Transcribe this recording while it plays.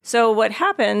So what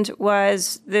happened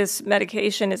was this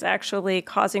medication is actually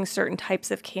causing certain types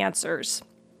of cancers.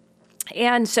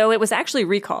 And so it was actually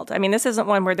recalled. I mean, this isn't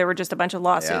one where there were just a bunch of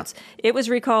lawsuits. Yeah. It was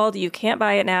recalled. You can't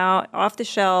buy it now, off the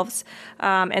shelves.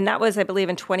 And that was, I believe,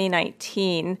 in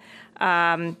 2019.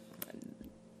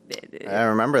 I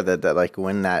remember that like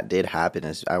when that did happen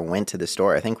is I went to the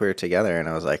store. I think we were together and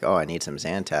I was like, oh, I need some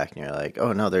Zantac. And you're like,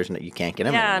 oh, no, you can't get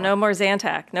them anymore. No more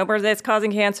Zantac. No more that's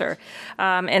causing cancer.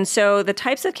 And so the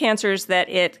types of cancers that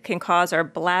it can cause are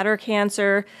bladder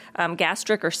cancer,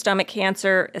 gastric or stomach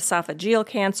cancer, esophageal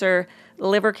cancer,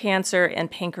 liver cancer,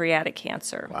 and pancreatic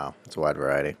cancer. Wow, it's a wide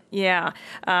variety. Yeah.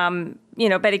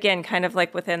 But again, kind of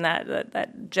like within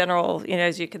that general,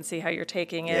 as you can see how you're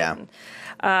taking it. Yeah.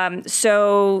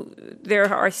 So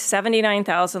there are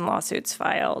 79,000 lawsuits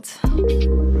filed.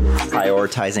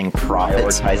 Prioritizing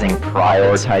profits.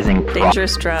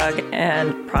 Dangerous drug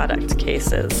and product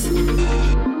cases.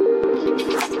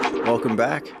 Welcome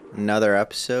back. Another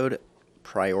episode.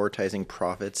 Prioritizing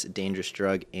profits, dangerous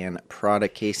drug, and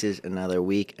product cases. Another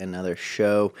week, another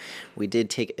show. We did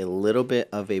take a little bit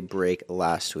of a break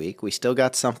last week. We still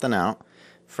got something out.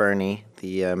 Fernie,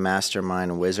 the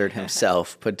mastermind wizard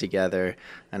himself, put together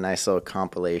a nice little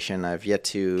compilation. I've yet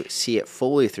to see it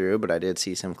fully through, but I did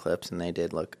see some clips, and they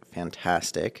did look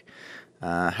fantastic.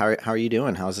 How are you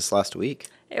doing? How was this last week?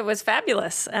 It was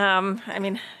fabulous.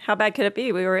 How bad could it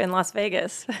be? We were in Las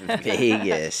Vegas.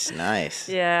 Vegas, nice.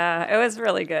 Yeah, it was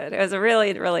really good. It was a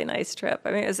really, really nice trip.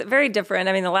 I mean, it was very different.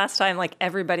 I mean, the last time, like,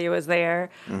 everybody was there,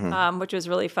 which was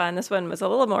really fun. This one was a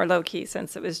little more low-key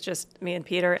since it was just me and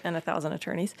Peter and 1,000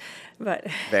 attorneys. But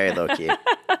very low-key.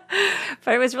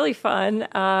 But it was really fun.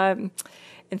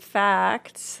 In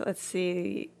fact, let's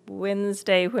see,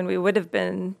 Wednesday when we would have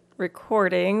been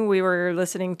recording, we were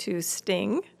listening to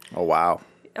Sting. Oh, wow.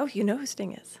 Oh, you know who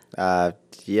Sting is?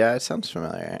 Yeah, it sounds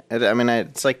familiar.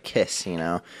 It's like Kiss,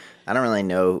 I don't really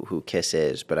know who Kiss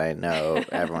is, but I know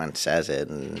everyone says it,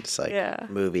 and it's like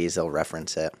movies, they'll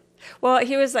reference it. Well,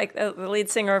 he was like the lead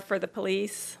singer for The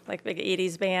Police, like big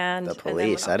 80s band. The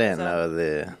Police? I didn't know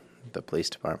the police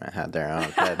department had their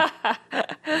own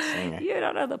singer. You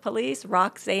don't know The Police?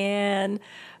 Roxanne.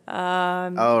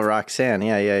 Roxanne.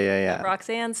 Yeah.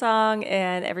 Roxanne song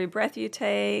and Every Breath You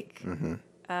Take. Mm-hmm.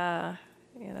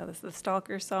 The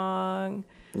Stalker song.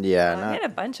 Yeah. I had a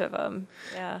bunch of them.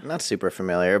 Yeah. Not super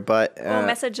familiar, but...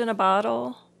 Message in a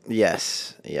Bottle.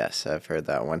 Yes, I've heard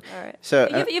that one. All right. So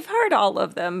you've heard all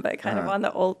of them, but kind of on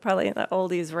the probably in the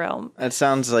oldies realm. It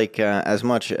sounds like as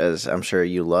much as I'm sure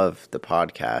you love the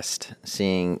podcast,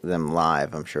 seeing them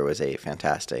live, I'm sure was a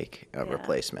fantastic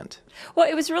replacement. Well,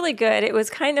 it was really good. It was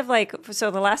kind of like,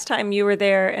 so the last time you were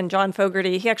there and John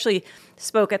Fogerty, he actually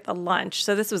spoke at the lunch.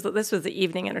 So this was the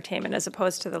evening entertainment as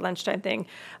opposed to the lunchtime thing.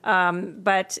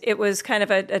 But it was kind of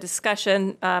a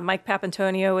discussion. Mike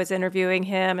Papantonio was interviewing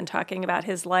him and talking about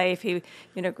his life. He,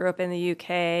 grew up in the UK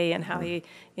and how he,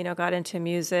 got into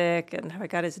music and how he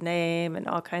got his name and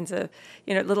all kinds of,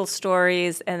 little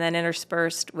stories, and then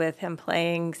interspersed with him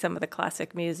playing some of the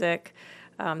classic music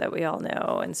that we all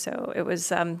know. And so it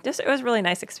was it was a really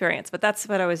nice experience. But that's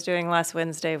what I was doing last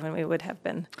Wednesday when we would have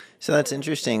been. So that's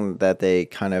interesting that they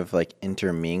kind of like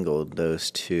intermingled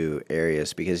those two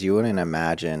areas, because you wouldn't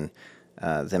imagine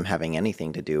them having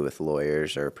anything to do with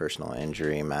lawyers or personal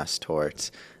injury, mass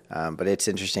torts. But it's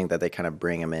interesting that they kind of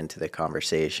bring them into the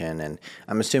conversation. And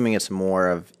I'm assuming it's more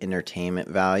of entertainment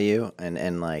value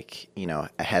and like,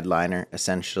 a headliner,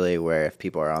 essentially, where if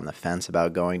people are on the fence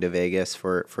about going to Vegas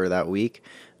for that week,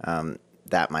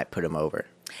 that might put them over.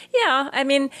 Yeah, I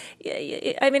mean,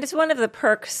 it's one of the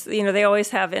perks. They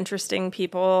always have interesting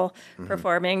people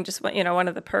performing. Just one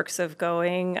of the perks of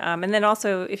going. And then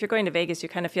also, if you're going to Vegas, you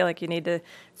kind of feel like you need to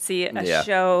see a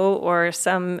show or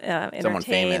some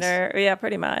entertainer. Yeah,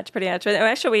 pretty much.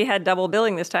 Actually, we had double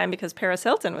billing this time because Paris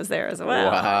Hilton was there as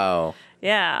well. Wow.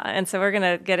 Yeah, and so we're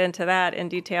going to get into that in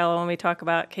detail when we talk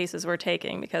about cases we're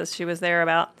taking, because she was there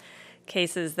about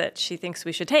cases that she thinks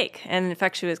we should take. And in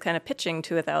fact, she was kind of pitching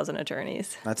to 1,000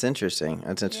 attorneys. That's interesting.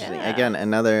 Yeah. Again,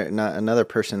 another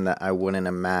person that I wouldn't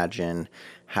imagine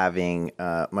having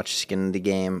much skin in the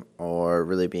game or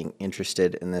really being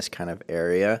interested in this kind of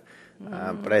area.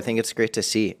 But I think it's great to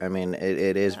see. I mean,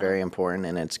 it is very important,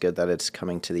 and it's good that it's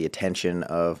coming to the attention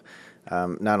of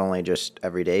not only just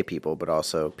everyday people, but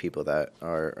also people that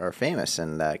are famous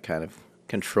and that kind of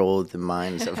control the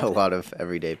minds of a lot of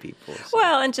everyday people. So.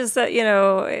 Well, and just that,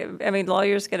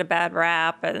 lawyers get a bad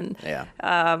rap, and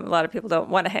a lot of people don't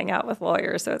want to hang out with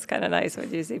lawyers, so it's kind of nice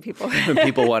when you see people.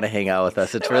 People want to hang out with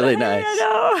us. It's really nice.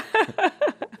 I know.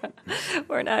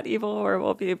 We're not evil,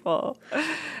 horrible people.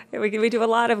 We do a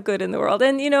lot of good in the world.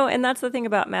 And, and that's the thing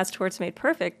about Mass Torts Made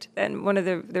Perfect. And one of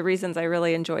the reasons I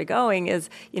really enjoy going is,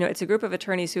 it's a group of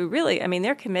attorneys who really,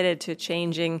 they're committed to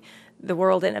changing the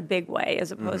world in a big way,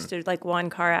 as opposed to like one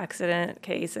car accident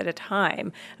case at a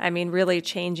time. Really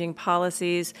changing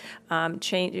policies,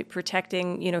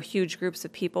 protecting, huge groups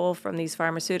of people from these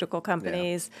pharmaceutical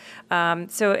companies. Yeah.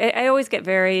 So I always get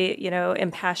very,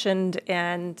 impassioned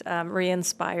and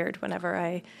re-inspired whenever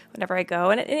I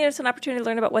go. And it's an opportunity to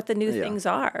learn about what the new things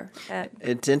are.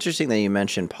 It's interesting that you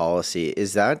mentioned policy.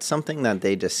 Is that something that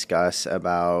they discuss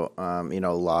about,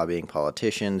 lobbying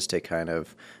politicians to kind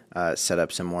of set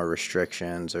up some more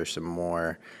restrictions or some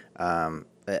more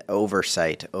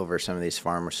oversight over some of these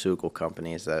pharmaceutical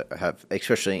companies that have,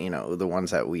 especially, the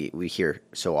ones that we hear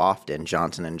so often,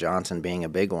 Johnson & Johnson being a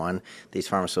big one, these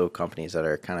pharmaceutical companies that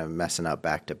are kind of messing up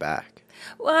back to back?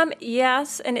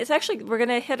 Yes, and it's actually, we're going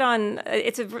to hit on,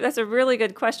 that's a really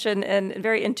good question and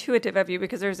very intuitive of you,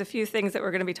 because there's a few things that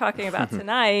we're going to be talking about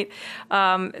tonight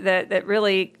that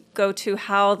really go to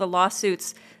how the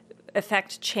lawsuits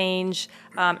affect change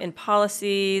in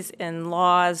policies, in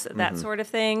laws, that sort of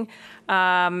thing.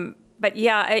 But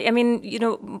yeah,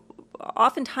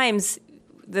 oftentimes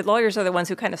the lawyers are the ones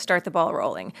who kind of start the ball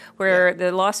rolling, where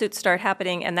the lawsuits start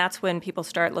happening, and that's when people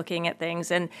start looking at things,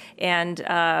 and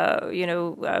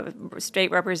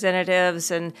state representatives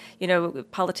and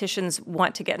politicians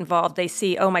want to get involved. They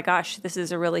see, oh my gosh, this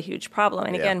is a really huge problem.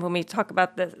 And again, when we talk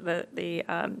about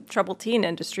the troubled teen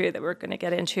industry that we're going to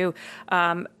get into,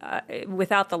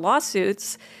 without the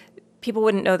lawsuits, people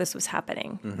wouldn't know this was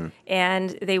happening, and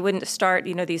they wouldn't start,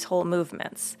 these whole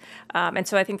movements. And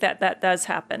so I think that does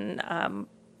happen,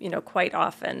 quite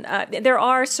often. There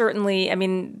are certainly,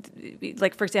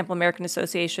 like, for example, American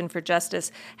Association for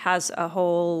Justice has a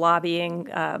whole lobbying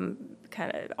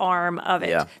kind of arm of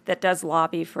it that does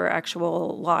lobby for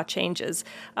actual law changes.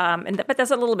 But that's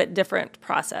a little bit different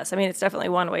process. It's definitely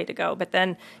one way to go. But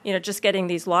then, just getting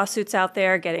these lawsuits out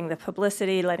there, getting the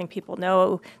publicity, letting people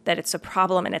know that it's a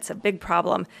problem and it's a big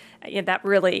problem, that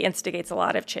really instigates a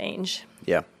lot of change.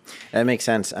 Yeah, that makes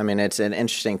sense. It's an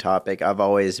interesting topic. I've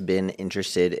always been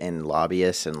interested in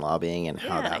lobbyists and lobbying and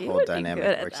how that whole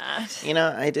dynamic works.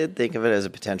 I did think of it as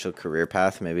a potential career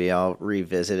path. Maybe I'll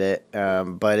revisit it.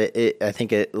 But I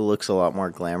think it looks a lot more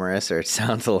glamorous, or it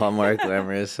sounds a lot more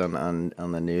glamorous on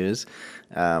the news,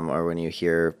 or when you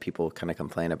hear people kind of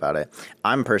complain about it.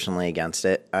 I'm personally against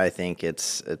it. I think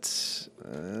it's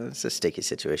a sticky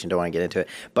situation. Don't want to get into it.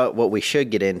 But what we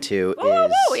should get into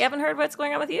is... we haven't heard what's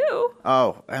going on with you.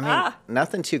 Oh,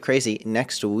 nothing too crazy.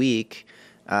 Next week,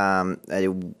 a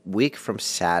week from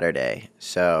Saturday.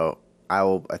 So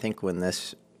I think when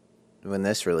this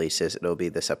releases, it'll be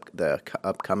the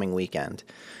upcoming weekend.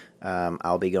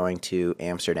 I'll be going to New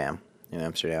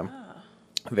Amsterdam.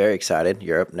 Very excited.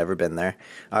 Europe, never been there.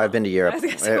 I've been to Europe. I was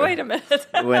going to say, wait a minute.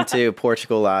 Went to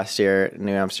Portugal last year,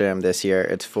 New Amsterdam this year.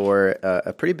 It's for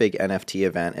a pretty big NFT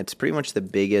event. It's pretty much the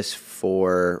biggest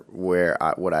for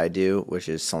what I do, which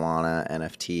is Solana,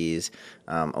 NFTs,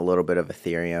 a little bit of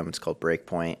Ethereum. It's called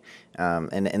Breakpoint.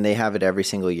 And they have it every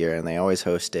single year, and they always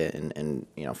host it in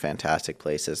fantastic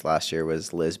places. Last year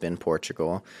was Lisbon,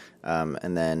 Portugal,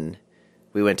 and then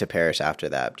we went to Paris after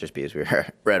that, just because we were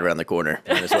right around the corner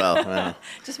as well.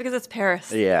 Just because it's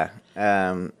Paris. Yeah.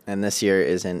 And this year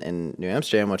is in New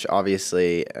Amsterdam, which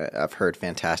obviously I've heard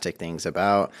fantastic things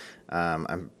about.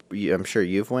 I'm sure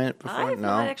you've went before. I've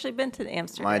not actually been to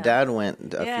Amsterdam. My dad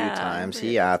went a few times.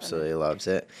 He absolutely loves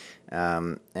it.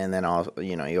 And then also,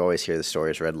 you always hear the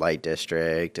stories, red light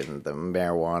district and the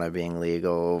marijuana being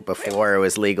legal before it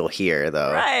was legal here,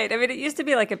 though. Right. It used to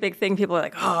be like a big thing. People are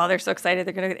like, oh, they're so excited.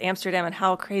 They're going to go to Amsterdam. And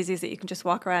how crazy is it? You can just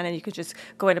walk around and you can just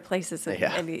go into places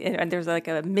and there's like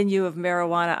a menu of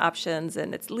marijuana options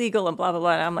and it's legal and blah, blah,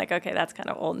 blah. And I'm like, okay, that's kind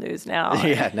of old news now.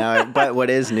 But what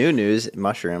is new news?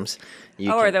 Mushrooms.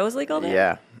 Are those legal now?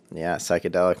 Yeah. Yeah,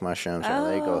 psychedelic mushrooms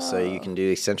are legal, so you can do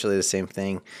essentially the same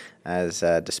thing as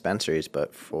dispensaries,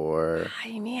 but for...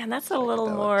 Man, that's a little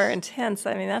more intense.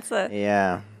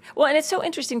 Yeah. Well, and it's so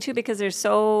interesting, too, because there's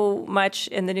so much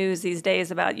in the news these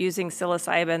days about using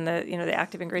psilocybin, the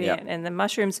active ingredient, and the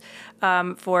mushrooms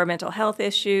for mental health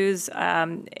issues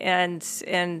and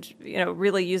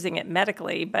really using it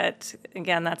medically. But,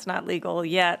 again, that's not legal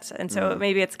yet. And so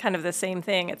maybe it's kind of the same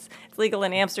thing. It's legal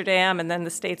in Amsterdam, and then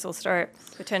the states will start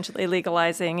potentially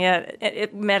legalizing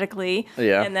it medically.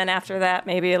 Yeah. And then after that,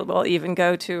 maybe it will even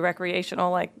go to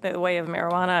recreational, like the way of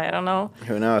marijuana. I don't know.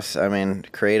 Who knows?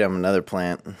 Kratom, another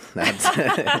plant. That's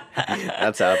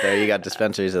out there. You got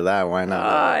dispensaries of that. Why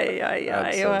not?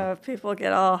 Yeah. People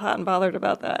get all hot and bothered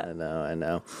about that. I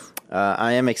know.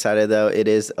 I am excited, though. It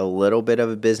is a little bit of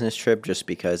a business trip just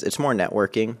because it's more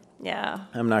networking. Yeah.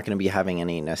 I'm not going to be having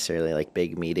any necessarily like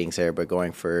big meetings there, but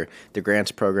going for the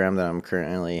grants program that I'm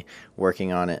currently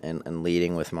working on and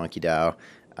leading with Monkey DAO.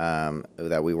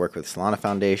 That we work with Solana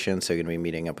Foundation, so going to be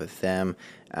meeting up with them.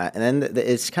 And then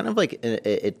it's kind of like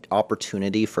an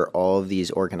opportunity for all of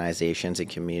these organizations and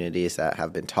communities that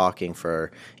have been talking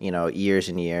for, years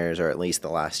and years, or at least the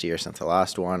last year since the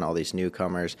last one, all these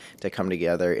newcomers to come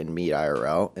together and meet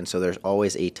IRL. And so there's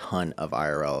always a ton of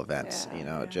IRL events,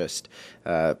 just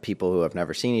people who have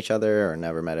never seen each other or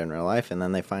never met in real life, and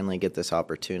then they finally get this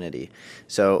opportunity.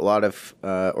 So a lot of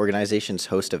organizations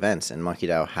host events, and Monkey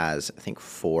DAO has, I think,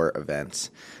 4 events.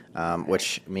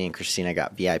 Which me and Christina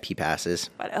got VIP passes.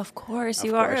 But of course,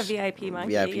 you are a VIP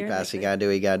monkey. VIP pass, you gotta do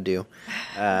what you gotta do.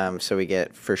 So we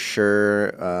get for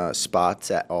sure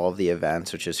spots at all of the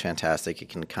events, which is fantastic. It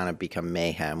can kind of become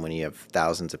mayhem when you have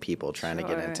thousands of people trying to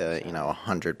get into, a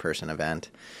 100-person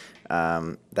event.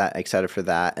 That excited for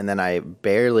that. And then I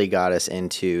barely got us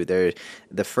into the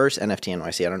first NFT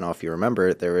NYC. I don't know if you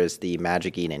remember, there was the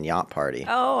Magic Eden yacht party.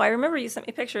 Oh, I remember you sent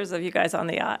me pictures of you guys on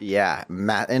the yacht. Yeah.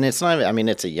 And it's not,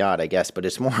 it's a yacht, I guess, but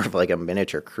it's more of like a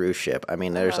miniature cruise ship.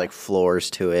 There's like floors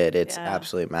to it. It's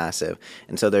absolutely massive.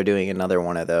 And so they're doing another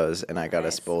one of those, and I got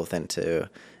us both into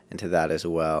that as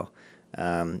well.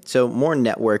 So more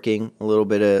networking, a little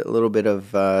bit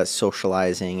of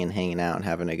socializing and hanging out and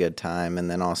having a good time, and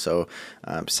then also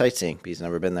sightseeing because I've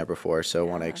never been there before, so I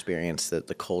want to experience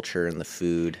the culture and the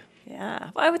food. Yeah,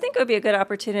 well, I would think it would be a good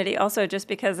opportunity also just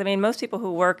because, most people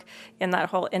who work in that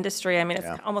whole industry,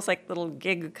 it's almost like little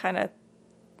gig kind of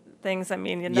things.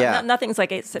 Nothing's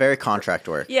like it's very contract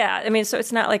work. Yeah, so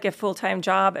it's not like a full-time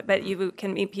job, but you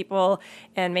can meet people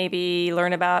and maybe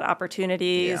learn about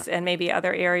opportunities and maybe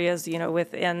other areas,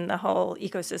 within the whole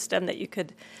ecosystem that you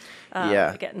could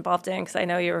get involved in. Because I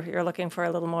know you're looking for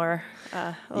a little more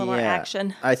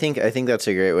action. I think that's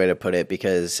a great way to put it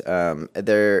because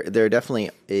there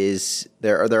definitely is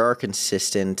there are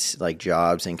consistent like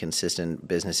jobs and consistent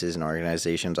businesses and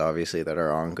organizations obviously that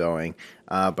are ongoing.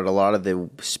 But a lot of the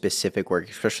specific work,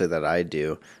 especially that I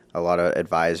do, a lot of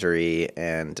advisory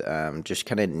and just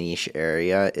kind of niche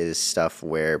area is stuff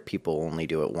where people only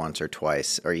do it once or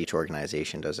twice, or each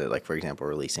organization does it. Like, for example,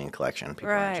 releasing a collection. People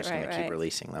aren't just going to keep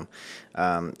releasing them.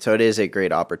 So it is a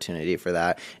great opportunity for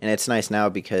that. And it's nice now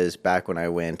because back when I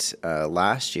went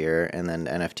last year and then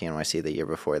NFT NYC the year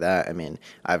before that,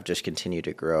 I've just continued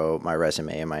to grow my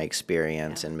resume and my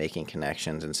experience and making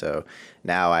connections. And so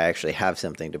now I actually have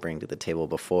something to bring to the table.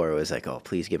 Before it was like, oh,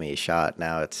 please give me a shot.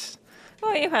 Now it's...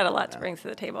 Well, you've had a lot to bring to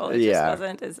the table. It just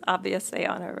wasn't as obviously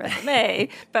on a resume,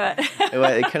 but...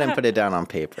 it couldn't put it down on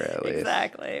paper, at least.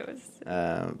 Exactly. It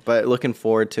was... but looking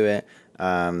forward to it.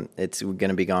 It's going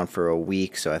to be gone for a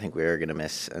week, so I think we are going to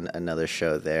miss another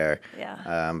show there.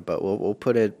 Yeah. But we'll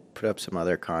put up some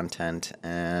other content,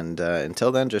 and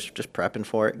until then, just prepping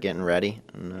for it, getting ready,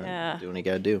 and doing what you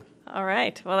got to do. All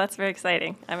right. Well, that's very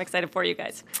exciting. I'm excited for you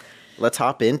guys. Let's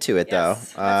hop into it, though.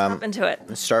 Let's hop into it.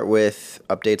 Let's start with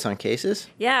updates on cases.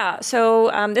 Yeah. So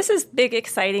this is big,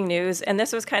 exciting news, and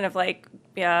this was kind of like,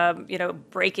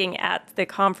 breaking at the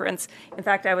conference. In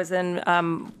fact, I was in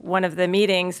one of the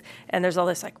meetings, and there's all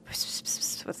this like,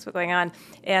 what's going on?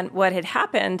 And what had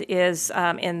happened is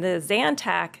in the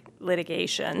Zantac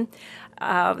litigation,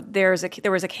 there was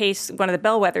a case, one of the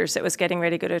bellwethers that was getting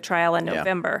ready to go to trial in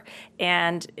November,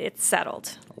 and it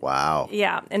settled. Wow.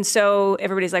 Yeah. And so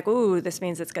everybody's like, ooh, this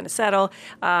means it's going to settle.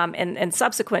 And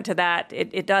subsequent to that,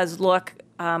 it does look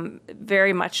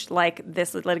very much like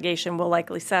this litigation will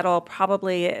likely settle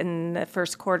probably in the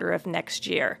first quarter of next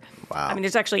year. Wow.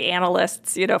 There's actually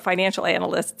analysts, financial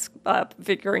analysts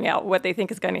figuring out what they think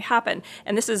is going to happen.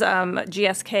 And this is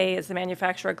GSK is the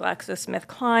manufacturer,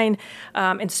 GlaxoSmithKline.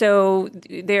 And so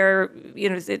they're,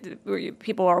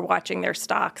 people are watching their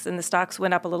stocks, and the stocks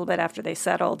went up a little bit after they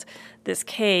settled this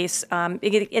case. And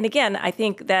again, I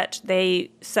think that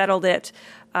they settled it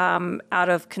out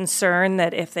of concern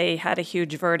that if they had a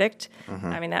huge verdict,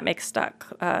 that makes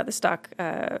the stock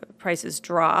prices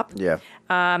drop. Yeah.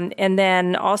 And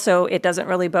then also it doesn't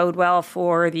really bode well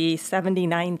for the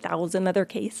 79,000 other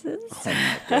cases. Oh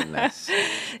my goodness.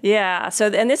 Yeah. So,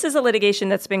 and this is a litigation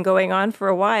that's been going on for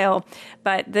a while,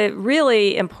 but the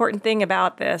really important thing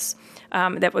about this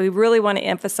that we really want to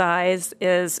emphasize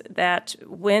is that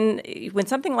when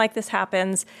something like this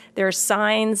happens, there are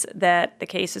signs that the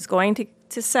case is going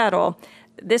to settle.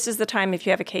 this is the time, if you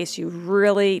have a case, you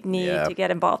really need to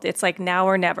get involved. It's like now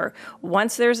or never.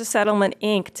 Once there's a settlement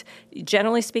inked,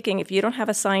 generally speaking, if you don't have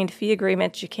a signed fee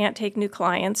agreement, you can't take new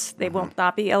clients. They will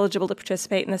not be eligible to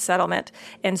participate in the settlement.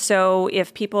 And so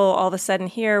if people all of a sudden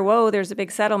hear, whoa, there's a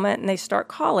big settlement, and they start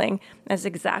calling, that's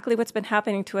exactly what's been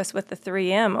happening to us with the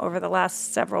 3M over the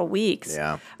last several weeks.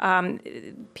 Yeah.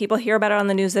 People hear about it on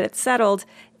the news that it's settled,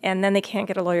 and then they can't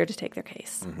get a lawyer to take their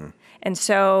case. And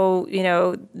so,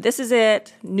 this is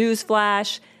it.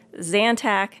 Newsflash,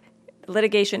 Zantac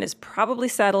litigation is probably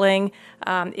settling.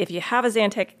 If you have a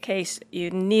Zantac case, you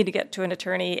need to get to an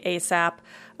attorney ASAP.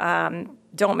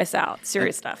 Don't miss out.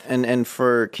 Serious stuff. And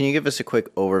can you give us a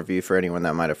quick overview for anyone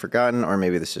that might have forgotten, or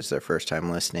maybe this is their first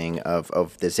time listening,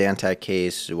 of the Zantac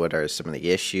case? What are some of the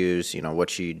issues? What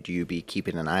should you be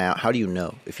keeping an eye out? How do you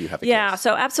know if you have a case? Yeah,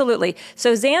 so absolutely.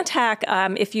 So Zantac,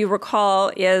 if you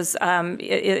recall, is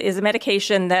a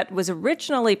medication that was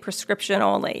originally prescription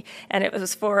only, and it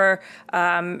was for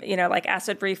like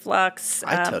acid reflux.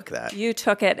 I took that. You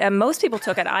took it, and most people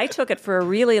took it. I took it for a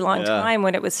really long time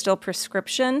when it was still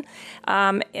prescription.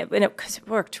 Because it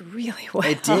worked really well.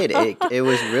 It did. It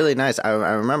was really nice. I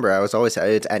remember it's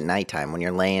at nighttime when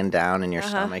you're laying down and your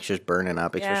stomach's just burning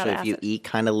up, especially if you eat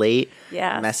kind of late.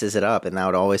 Yeah. It messes it up, and that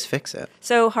would always fix it.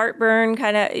 So heartburn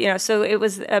kind of, so it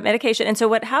was a medication. And so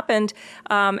what happened,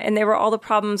 and there were all the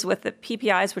problems with the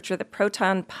PPIs, which are the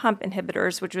proton pump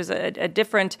inhibitors, which was a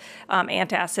different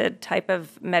antacid type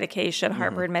of medication,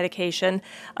 heartburn medication.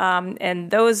 And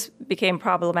those became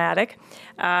problematic.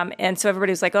 And so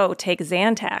everybody was like, oh, take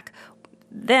Zantac.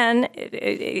 Then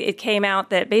it came out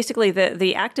that basically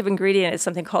the active ingredient is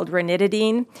something called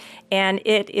ranitidine, and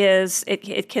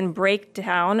it can break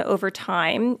down over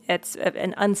time. It's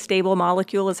an unstable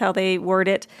molecule is how they word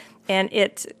it, and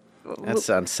that's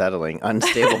unsettling.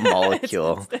 Unstable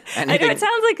molecule. I know, it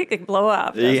sounds like it could blow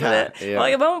up. Yeah. Well,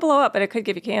 it won't blow up, but it could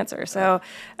give you cancer. So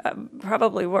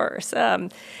probably worse.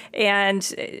 And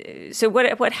so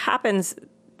what happens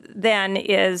then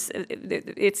is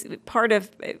it's part of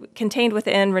contained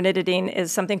within ranitidine is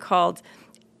something called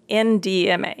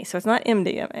NDMA. So it's not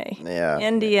MDMA. Yeah.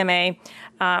 NDMA.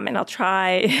 And I'll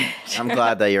try. I'm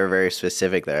glad that you're very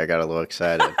specific there. I got a little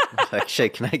excited. Like,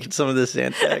 shit, can I get some of this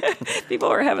Zantac? People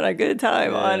were having a good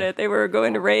time on it. They were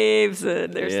going to raves,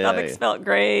 and their stomachs felt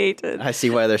great. And I see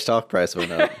why their stock price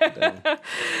went up.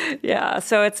 Yeah.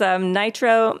 So it's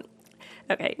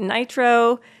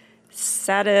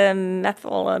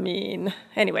nitrosademethylamine.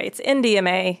 Anyway, it's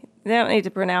NDMA. They don't need to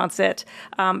pronounce it,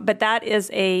 but that is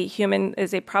a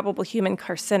probable human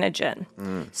carcinogen.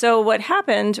 So what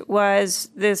happened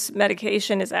was this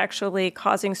medication is actually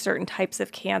causing certain types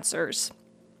of cancers.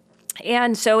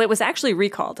 And so it was actually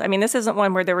recalled. I mean, this isn't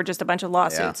one where there were just a bunch of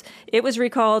lawsuits. Yeah. It was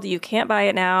recalled. You can't buy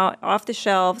it now, off the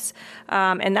shelves.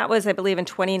 And that was, I believe, in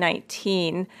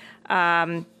 2019.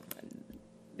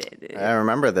 I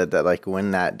remember that like when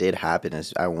that did happen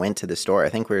is I went to the store. I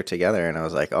think we were together, and I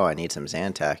was like, "Oh, I need some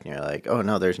Zantac," and you're like, "Oh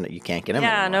no, you can't get them."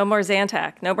 Yeah, anymore. no more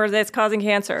Zantac. No more. That's causing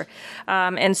cancer.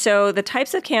 And so the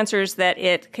types of cancers that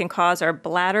it can cause are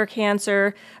bladder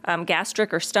cancer,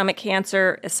 gastric or stomach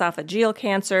cancer, esophageal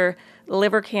cancer,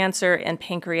 liver cancer, and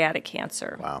pancreatic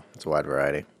cancer. Wow, it's a wide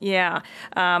variety. Yeah.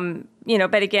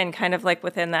 But again, kind of like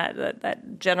within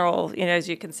that general, as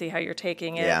you can see how you're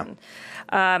taking it. Yeah.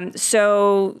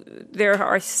 So there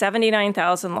are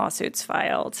 79,000 lawsuits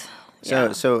filed.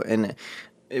 And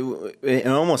it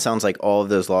almost sounds like all of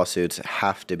those lawsuits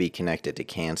have to be connected to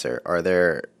cancer. Are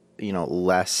there,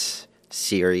 less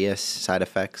serious side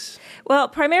effects? Well,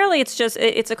 primarily it's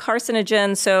a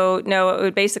carcinogen, so no, it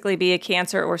would basically be a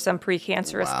cancer or some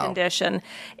precancerous condition.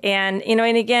 And,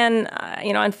 and again,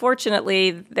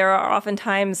 unfortunately, there are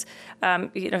oftentimes,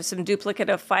 some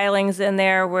duplicative filings in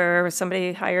there where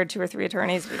somebody hired 2 or 3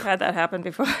 attorneys. We've had that happen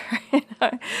before.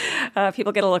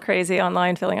 People get a little crazy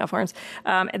online filling out forms.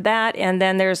 And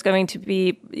then there's going to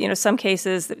be, some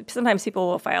cases, sometimes people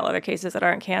will file other cases that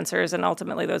aren't cancers, and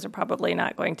ultimately those are probably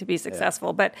not going to be successful.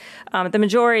 Yeah. But the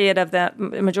majority of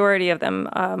them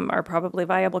are probably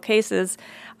viable cases.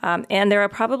 And there are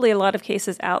probably a lot of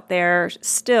cases out there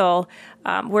still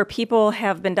where people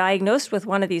have been diagnosed with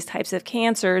one of these types of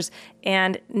cancers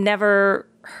and never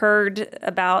heard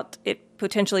about it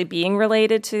potentially being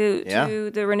related to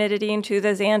the ranitidine, to the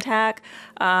Zantac.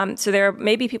 So there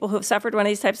may be people who have suffered one of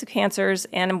these types of cancers,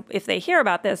 and if they hear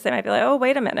about this, they might be like, "Oh,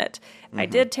 wait a minute, I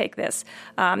did take this,"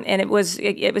 and it was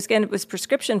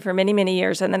prescription for many, many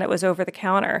years, and then it was over the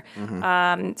counter.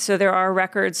 So there are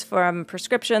records from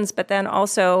prescriptions, but then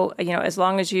also, as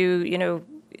long as you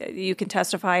you can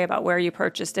testify about where you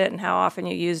purchased it and how often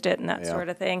you used it and that sort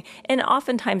of thing. And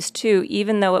oftentimes, too,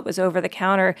 even though it was over the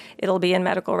counter, it'll be in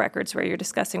medical records where you're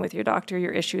discussing with your doctor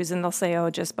your issues, and they'll say, oh,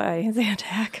 just buy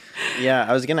Zantac. Yeah,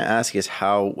 I was going to ask is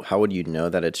how would you know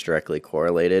that it's directly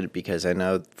correlated? Because I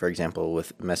know, for example,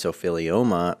 with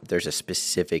mesothelioma, there's a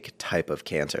specific type of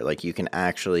cancer. Like you can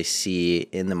actually see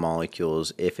in the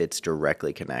molecules if it's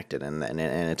directly connected, and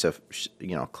it's a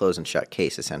close and shut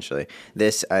case essentially.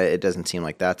 This it doesn't seem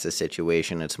like that's a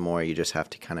situation. It's more you just have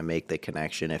to kind of make the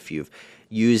connection if you've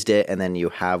used it and then you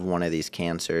have one of these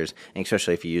cancers, and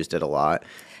especially if you used it a lot.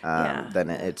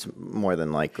 Then it's more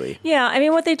than likely. Yeah, I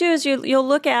mean, what they do is you'll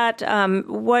look at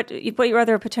what your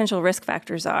other potential risk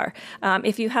factors are.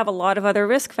 If you have a lot of other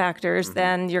risk factors,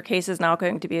 then your case is not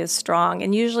going to be as strong.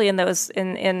 And usually in those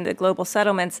in the global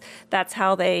settlements, that's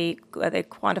how they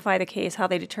quantify the case, how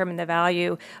they determine the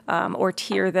value, or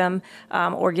tier them,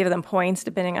 or give them points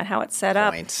depending on how it's set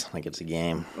up. Points, like it's a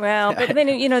game. Well, but then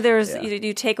there's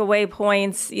you take away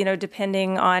points,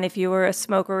 depending on if you were a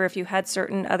smoker, if you had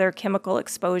certain other chemical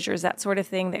exposures, that sort of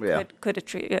thing that could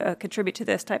contribute to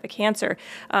this type of cancer.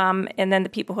 And then the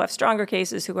people who have stronger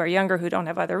cases, who are younger, who don't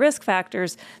have other risk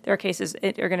factors, their cases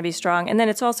are going to be strong. And then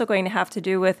it's also going to have to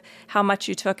do with how much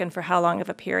you took and for how long of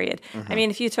a period. I mean,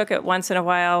 if you took it once in a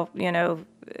while,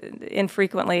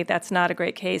 infrequently, that's not a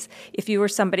great case. If you were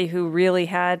somebody who really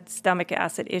had stomach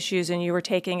acid issues and you were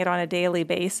taking it on a daily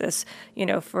basis,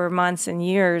 for months and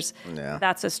years,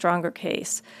 that's a stronger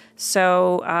case.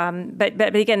 So,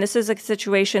 but again, this is a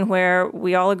situation where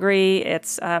we all agree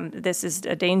this is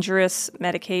a dangerous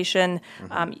medication.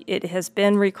 It has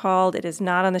been recalled. It is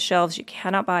not on the shelves. You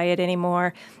cannot buy it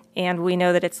anymore. And we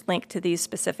know that it's linked to these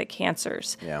specific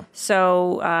cancers. Yeah.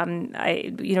 So I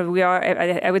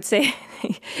would say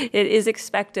it is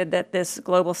expected that this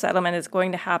global settlement is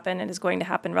going to happen and is going to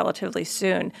happen relatively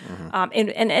soon. And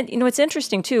it's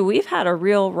interesting too. We've had a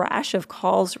real rash of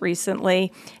calls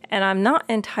recently, and I'm not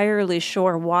entirely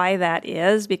sure why that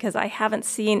is, because I haven't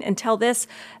seen until this.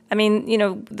 I mean,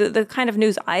 the kind of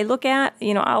news I look at,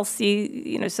 I'll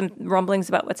see, some rumblings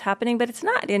about what's happening, but it's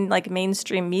not in like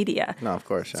mainstream media. No, of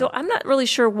course. Yeah. So I'm not really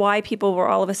sure why people were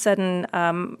all of a sudden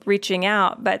reaching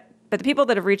out, but the people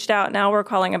that have reached out, now we're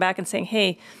calling them back and saying,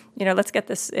 hey, let's get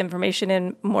this information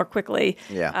in more quickly.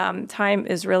 Yeah. Time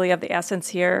is really of the essence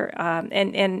here.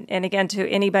 And again, to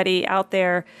anybody out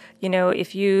there,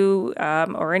 if you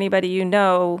or anybody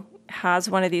has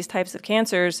one of these types of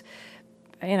cancers,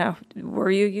 were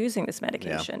you using this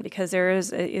medication? Yeah. Because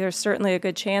there's certainly a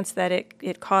good chance that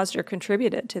it caused or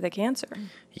contributed to the cancer.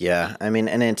 Yeah, I mean,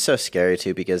 and it's so scary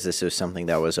too, because this was something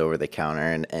that was over the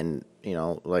counter, and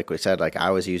like we said, like I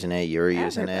was using it, you were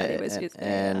using it,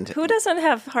 and who doesn't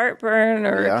have heartburn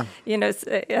or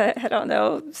I don't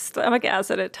know, stomach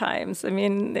acid at times? I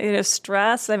mean,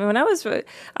 stress. I mean,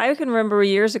 I can remember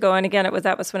years ago, and again,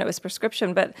 that was when it was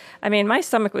prescription, but I mean, my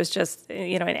stomach was just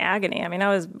in agony. I mean, I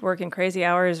was working crazy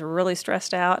hours, really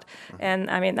stressed out,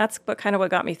 and I mean, that's what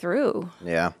got me through.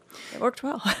 Yeah. It worked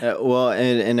well. Well,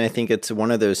 and I think it's one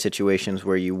of those situations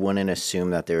where you wouldn't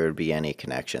assume that there would be any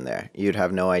connection there. You'd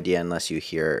have no idea unless you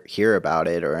hear about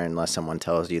it, or unless someone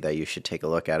tells you that you should take a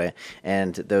look at it.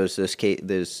 And those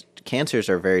cancers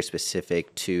are very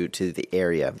specific to the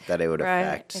area that it would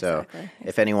affect. So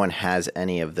if anyone has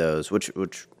any of those, which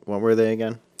what were they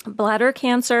again? Bladder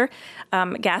cancer,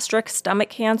 gastric stomach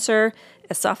cancer,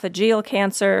 esophageal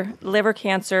cancer, liver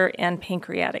cancer, and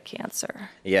pancreatic cancer.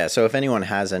 Yeah, so if anyone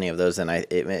has any of those, then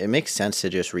it makes sense to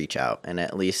just reach out and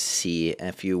at least see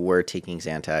if you were taking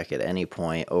Zantac at any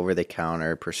point, over the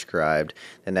counter, prescribed,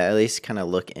 then at least kind of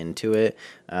look into it.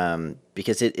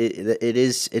 Because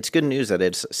it's good news that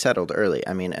it's settled early.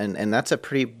 I mean, and that's a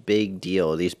pretty big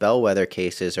deal. These bellwether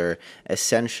cases are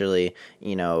essentially,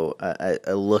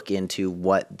 a look into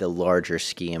what the larger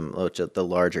scheme, the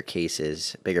larger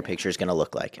cases, bigger picture is going to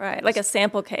look like. Right, like a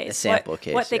sample case. A sample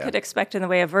case, what they could expect in the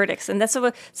way of verdicts. And that's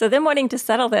so them wanting to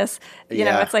settle this,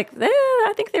 it's like,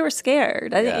 I think they were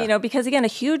scared. I think, because again, a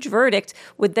huge verdict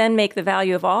would then make the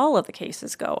value of all of the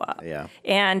cases go up. Yeah.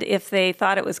 And if they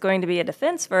thought it was going to be a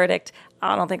defense verdict,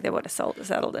 I don't think they would have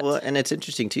settled it. Well, and it's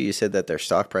interesting, too. You said that their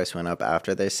stock price went up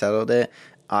after they settled it.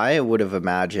 I would have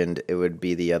imagined it would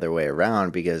be the other way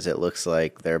around, because it looks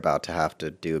like they're about to have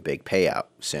to do a big payout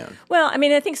soon. Well, I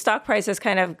mean, I think stock prices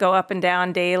kind of go up and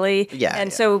down daily. Yeah.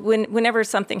 And so whenever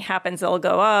something happens, they'll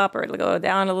go up or it'll go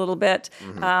down a little bit.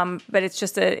 But it's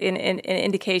just an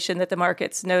indication that the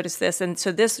markets notice this. And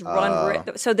so this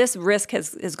this risk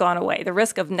has gone away. The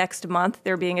risk of next month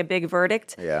there being a big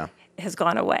verdict has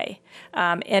gone away.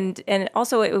 And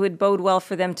also it would bode well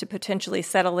for them to potentially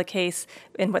settle the case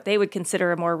in what they would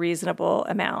consider a more reasonable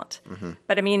amount.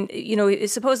 But I mean,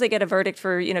 suppose they get a verdict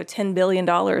for, $10 billion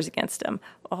against them.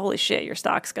 Oh, holy shit, your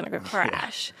stock's going to go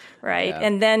crash, right? Yeah.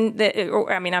 And then,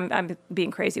 I'm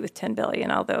being crazy with 10 billion,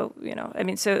 although,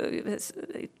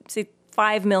 see,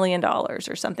 $5 million or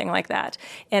something like that.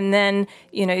 And then,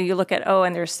 you look at,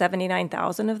 and there's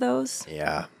 79,000 of those.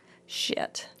 Yeah.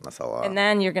 Shit. That's a lot. And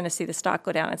then you're going to see the stock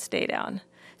go down and stay down.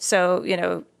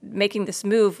 So, making this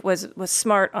move was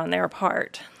smart on their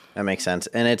part. That makes sense.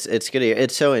 And it's good.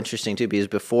 It's so interesting too, because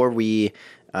before we,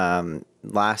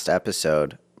 last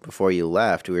episode, before you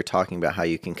left, we were talking about how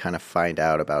you can kind of find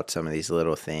out about some of these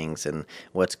little things and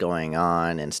what's going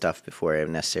on and stuff before it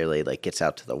necessarily gets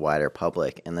out to the wider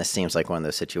public. And this seems like one of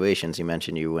those situations. You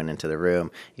mentioned you went into the room,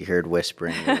 you heard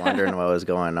whispering, you're wondering what was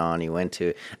going on. You went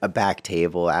to a back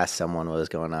table, asked someone what was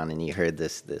going on, and you heard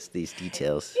these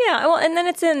details. Yeah, well, and then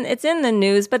it's in the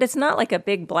news, but it's not like a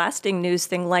big blasting news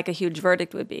thing like a huge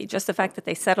verdict would be. Just the fact that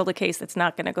they settled a case that's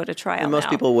not going to go to trial. And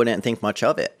most people wouldn't think much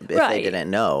of it if they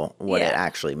didn't know what it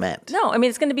actually meant. No, I mean,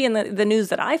 it's going to be in the news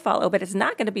that I follow, but it's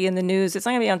not going to be in the news. It's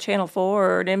not going to be on Channel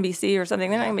 4 or NBC or something.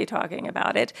 They're not going to be talking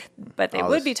about it, but they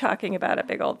would be talking about a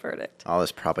big old verdict. All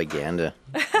this propaganda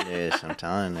news, I'm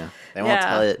telling you. They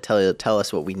won't tell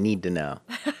us what we need to know.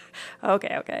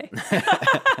 Okay.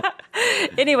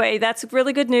 Anyway, that's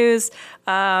really good news.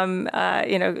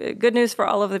 Good news for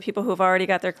all of the people who have already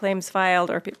got their claims filed,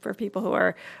 or for people who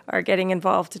are getting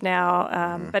involved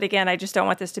now. But again, I just don't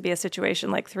want this to be a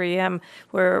situation like 3M,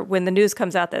 where when the news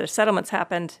comes out that a settlement's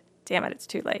happened, damn it, it's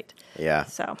too late. Yeah.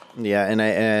 So. Yeah, and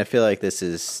I feel like this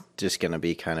is just going to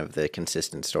be kind of the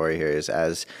consistent story here, is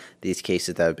as these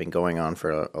cases that have been going on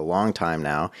for a long time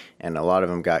now, and a lot of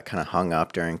them got kind of hung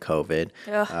up during COVID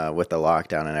with the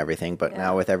lockdown and everything. But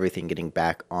now with everything getting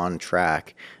back on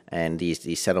track and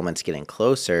these settlements getting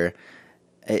closer,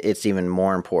 it's even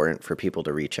more important for people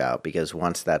to reach out, because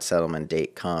once that settlement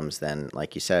date comes, then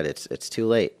like you said, it's too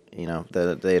late.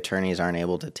 The attorneys aren't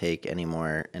able to take any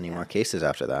more cases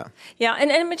after that. Yeah,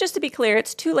 and just to be clear,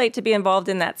 it's too late to be involved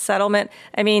in that settlement.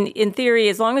 I mean, in theory,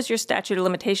 as long as your statute of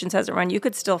limitations hasn't run, you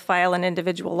could still file an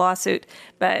individual lawsuit.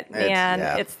 But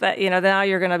it's that now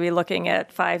you're going to be looking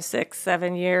at 5, 6,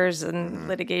 7 years in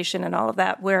litigation and all of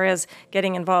that. Whereas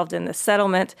getting involved in the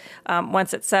settlement,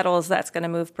 once it settles, that's going to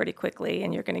move pretty quickly,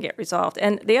 and you're going to get resolved.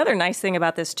 And the other nice thing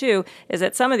about this too is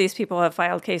that some of these people have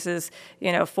filed cases,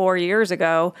 4 years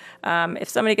ago. If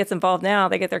somebody gets involved now,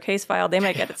 they get their case filed, they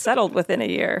might get it settled within a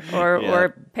year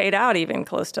or paid out even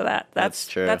close to that. That's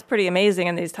true. That's pretty amazing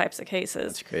in these types of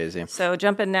cases. That's crazy. So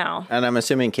jump in now. And I'm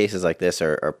assuming cases like this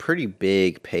are pretty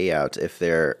big payouts if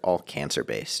they're all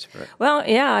cancer-based. Right? Well,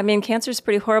 yeah. I mean, cancer is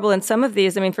pretty horrible. And some of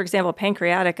these, for example,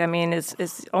 pancreatic,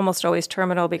 is almost always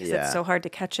terminal because it's so hard to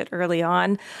catch it early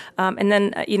on. And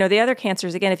then, the other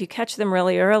cancers, again, if you catch them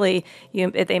really early,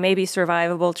 they may be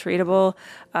survivable, treatable,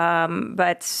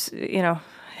 but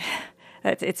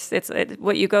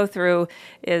what you go through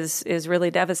is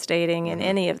really devastating in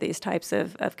any of these types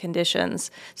of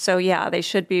conditions. So yeah, they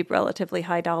should be relatively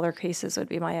high dollar cases would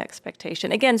be my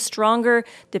expectation. Again, stronger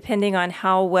depending on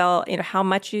how well, how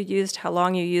much you used, how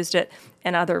long you used it,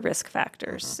 and other risk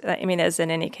factors. As in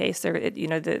any case,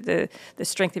 the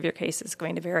strength of your case is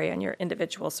going to vary on your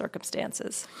individual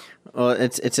circumstances. Well,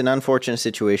 it's an unfortunate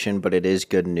situation, but it is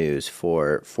good news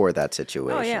for that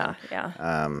situation. Oh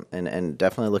yeah. And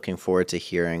definitely looking forward to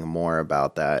hearing more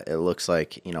about that. It looks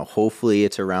like hopefully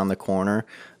it's around the corner.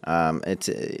 It's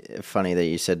funny that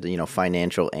you said,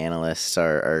 financial analysts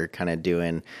are kind of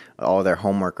doing all their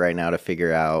homework right now to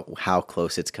figure out how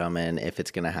close it's coming, if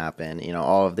it's going to happen,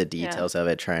 all of the details of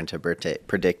it, trying to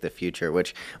predict the future,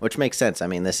 which makes sense.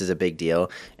 This is a big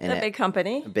deal. And a big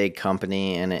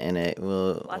company, and it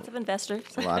will. Lots of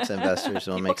investors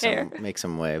will make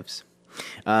some waves.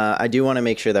 I do want to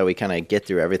make sure that we kind of get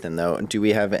through everything, though. Do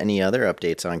we have any other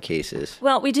updates on cases?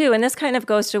 Well, we do, and this kind of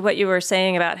goes to what you were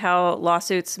saying about how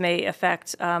lawsuits may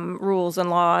affect rules and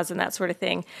laws and that sort of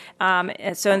thing. And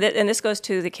this goes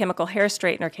to the chemical hair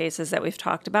straightener cases that we've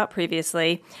talked about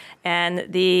previously.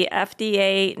 And the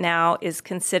FDA now is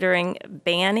considering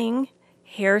banning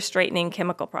hair straightening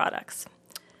chemical products.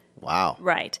 Wow.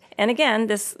 Right. And again,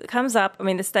 this comes up. I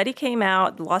mean, the study came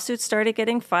out, lawsuits started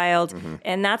getting filed,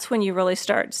 and that's when you really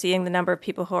start seeing the number of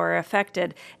people who are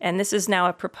affected. And this is now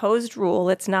a proposed rule.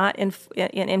 It's not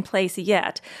in place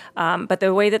yet. But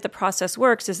the way that the process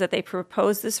works is that they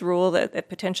propose this rule that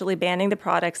potentially banning the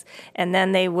products, and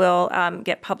then they will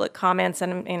get public comments.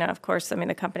 And, of course, I mean,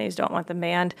 the companies don't want them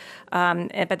banned,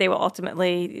 but they will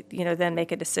ultimately, then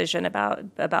make a decision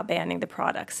about banning the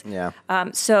products. Yeah. I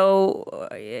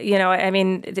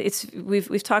mean,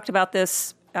 we've talked about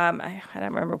this. I don't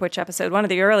remember which episode. One of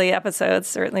the early episodes.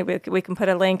 Certainly, we can put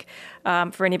a link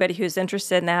for anybody who's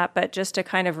interested in that. But just to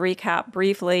kind of recap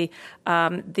briefly,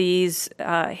 these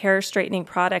hair straightening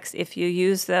products, if you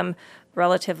use them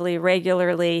relatively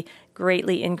regularly,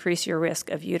 greatly increase your risk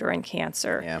of uterine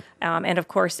cancer. Yeah. And of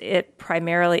course, it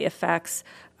primarily affects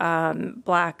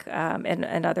Black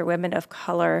and other women of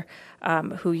color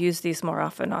who use these more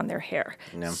often on their hair.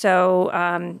 Yeah. So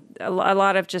a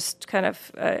lot of just kind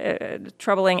of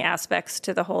troubling aspects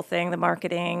to the whole thing, the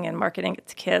marketing it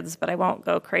to kids, but I won't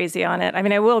go crazy on it. I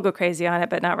mean, I will go crazy on it,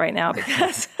 but not right now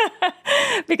because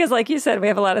because like you said, we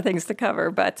have a lot of things to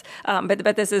cover. But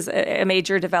this is a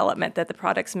major development that the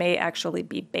products may actually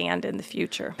be banned in the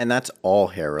future. And that's all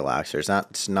hair relaxers.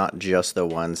 It's not just the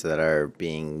ones that are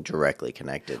being directly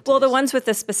connected. Well, the ones with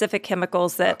the specific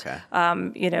chemicals that are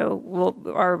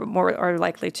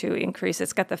likely to increase.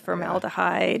 It's got the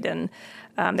formaldehyde and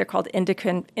they're called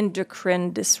endocrine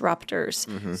disruptors.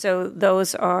 Mm-hmm. So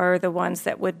those are the ones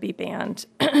that would be banned.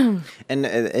 And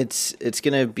it's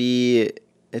going to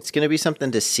be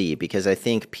something to see because I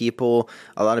think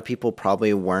a lot of people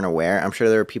probably weren't aware. I'm sure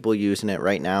there are people using it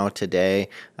right now today,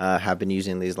 have been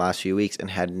using these last few weeks and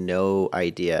had no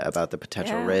idea about the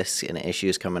potential risks and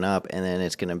issues coming up. And then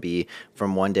it's going to be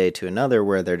from one day to another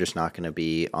where they're just not going to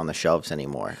be on the shelves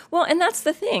anymore. Well, and that's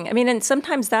the thing. I mean, and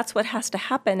sometimes that's what has to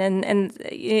happen. And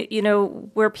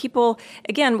where people,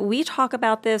 again, we talk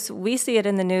about this, we see it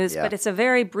in the news, but it's a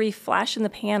very brief flash in the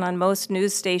pan on most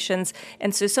news stations.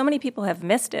 And so many people have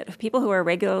missed it. People who are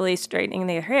regularly straightening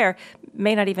their hair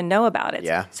may not even know about it.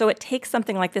 Yeah. So it takes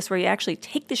something like this where you actually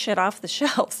take the shit off the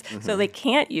shelves so they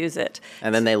can't use it.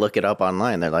 And then they look it up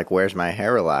online. They're like, where's my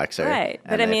hair relaxer? Right.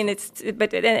 But I mean,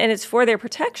 it's for their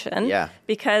protection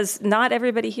because not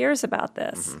everybody hears about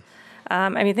this.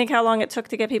 Mm-hmm. I mean, think how long it took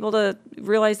to get people to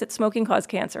realize that smoking caused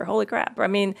cancer. Holy crap. I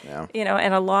mean,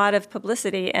 and a lot of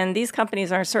publicity. And these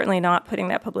companies are certainly not putting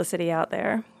that publicity out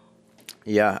there.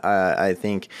 Yeah, I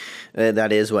think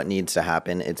that is what needs to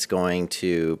happen. It's going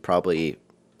to probably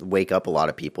wake up a lot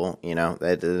of people,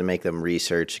 to make them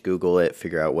research, Google it,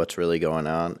 figure out what's really going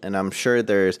on. And I'm sure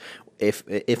if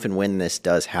and when this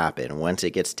does happen, once it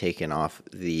gets taken off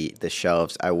the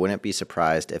shelves, I wouldn't be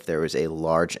surprised if there was a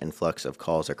large influx of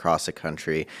calls across the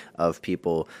country of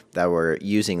people that were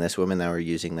using this, women that were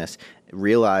using this,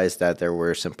 realized that there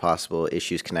were some possible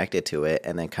issues connected to it,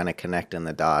 and then kind of connecting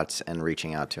the dots and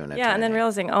reaching out to an attorney. Yeah, and then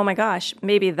realizing, oh my gosh,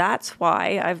 maybe that's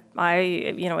why I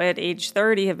at age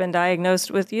 30 have been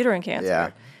diagnosed with uterine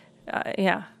cancer.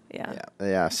 Yeah.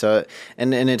 So,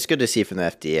 and it's good to see from the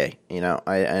FDA.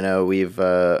 I know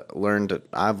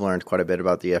I've learned quite a bit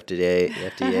about the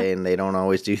FDA, and they don't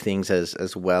always do things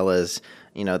as well as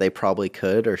they probably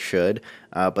could or should.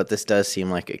 But this does seem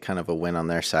like a kind of a win on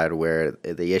their side where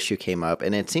the issue came up,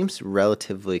 and it seems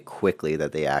relatively quickly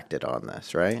that they acted on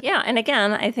this, right? Yeah, and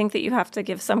again, I think that you have to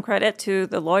give some credit to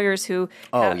the lawyers who...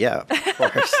 of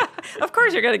course. Of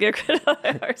course you're going to give credit to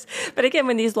lawyers. But again,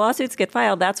 when these lawsuits get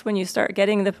filed, that's when you start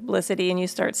getting the publicity and you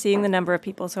start seeing the number of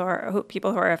people who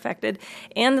are affected.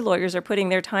 And the lawyers are putting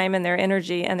their time and their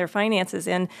energy and their finances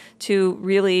in to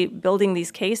really building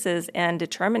these cases and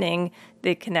determining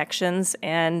the connections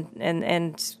and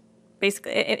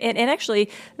basically, and actually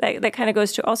that kind of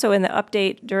goes to also in the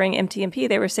update during MTMP,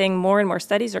 they were saying more and more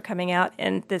studies are coming out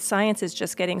and the science is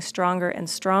just getting stronger and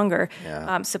stronger,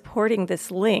 supporting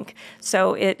this link.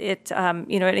 So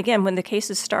and again, when the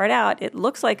cases start out, it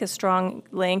looks like a strong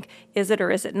link. Is it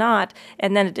or is it not?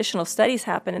 And then additional studies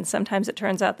happen, and sometimes it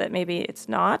turns out that maybe it's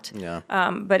not. Yeah.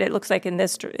 But it looks like in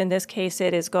this case,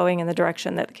 it is going in the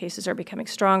direction that the cases are becoming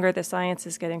stronger, the science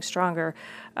is getting stronger,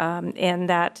 and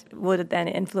that would then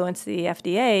influence the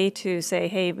FDA to say,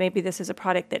 hey, maybe this is a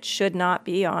product that should not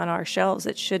be on our shelves.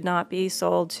 It should not be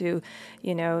sold to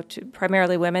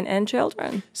primarily women and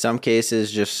children. Some cases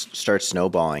just start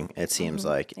snowballing, it seems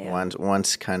like. Yeah.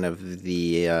 Once kind of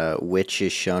the witch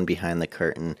is shown behind the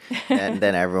curtain, and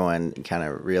then everyone kind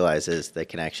of realizes the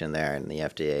connection there, and the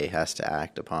FDA has to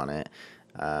act upon it.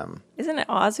 Isn't it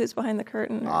Oz who's behind the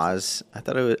curtain? Oz. I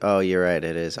thought it was. Oh, you're right.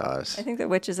 It is Oz. I think the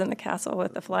witch is in the castle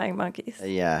with the flying monkeys.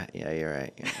 Yeah, you're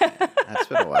right. That's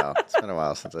been a while. It's been a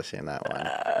while since I've seen that one.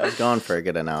 I was going for a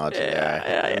good analogy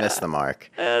there. I missed the mark.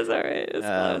 That's all right. It's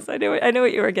close. I knew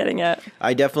what you were getting at.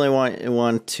 I definitely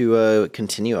want to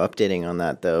continue updating on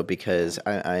that, though, because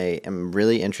I am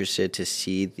really interested to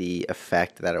see the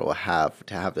effect that it will have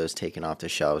to have those taken off the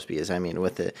shelves. Because, I mean,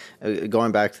 with it,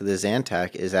 going back to the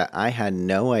Zantac, is that I had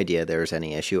no idea there was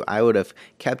any issue. I would have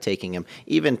kept taking them,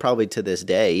 even probably to this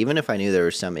day. Even if I knew there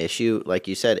was some issue, like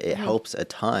you said, it helps a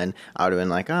ton. I would have been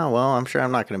like, oh, well, I'm sure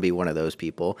I'm not going to be one of those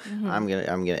people. I'm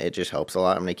gonna. It just helps a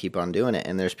lot. I'm gonna keep on doing it.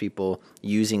 And there's people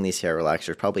using these hair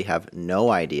relaxers probably have no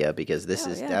idea, because this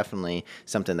is definitely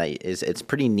something that it's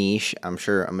pretty niche. I'm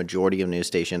sure a majority of news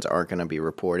stations aren't going to be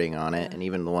reporting on it, and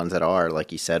even the ones that are,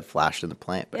 like you said, flashed in the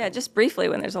plant. Yeah, just briefly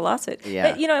when there's a lawsuit.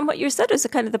 Yeah. But, and what you said is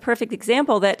kind of the perfect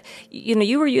example that,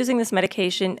 you were using this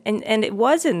medication and it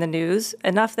was in the news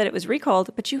enough that it was recalled,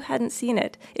 but you hadn't seen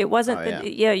it. It wasn't,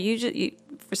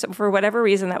 for whatever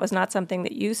reason, that was not something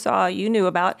that you saw, you knew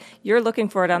about. You're looking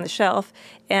for it on the shelf,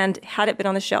 and had it been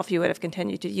on the shelf, you would have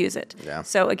continued to use it. Yeah.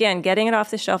 So again, getting it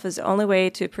off the shelf is the only way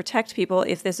to protect people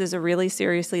if this is a really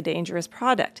seriously dangerous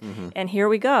product. And here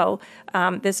we go.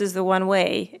 This is the one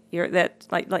way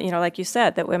like you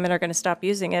said, that women are going to stop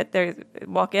using it. They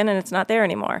walk in and it's not there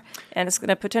anymore, and it's going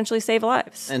to potentially save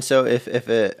lives. And so if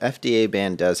a FDA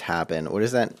ban does happen, what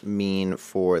does that mean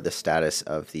for the status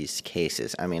of these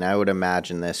cases? I mean, I would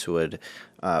imagine this would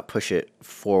push it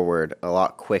forward a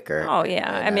lot quicker. Oh,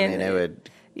 yeah. I mean, it would...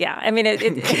 Yeah, I mean, is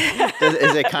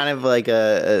it kind of like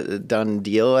a done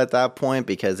deal at that point?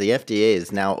 Because the FDA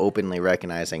is now openly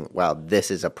recognizing, wow, this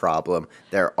is a problem.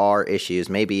 There are issues.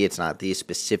 Maybe it's not these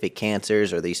specific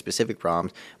cancers or these specific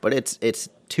problems, but it's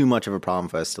too much of a problem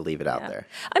for us to leave it out there.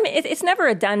 I mean, it's never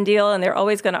a done deal, and they're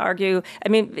always going to argue. I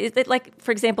mean, like,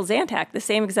 for example, Zantac, the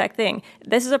same exact thing.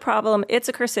 This is a problem. It's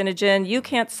a carcinogen. You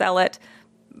can't sell it.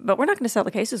 But we're not going to sell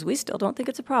the cases. We still don't think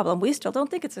it's a problem. We still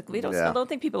don't think still don't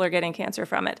think people are getting cancer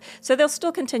from it. So they'll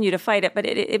still continue to fight it, but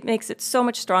it makes it so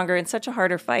much stronger and such a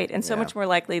harder fight, and so much more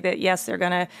likely that, yes, they're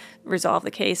going to resolve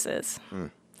the cases.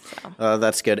 So.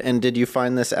 That's good. And did you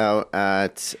find this out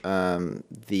at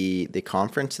the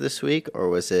conference this week, or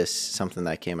was this something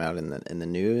that came out in the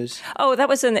news? Oh, that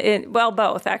was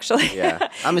both, actually. Yeah,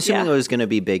 I'm assuming it was going to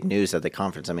be big news at the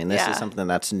conference. I mean, this is something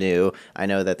that's new. I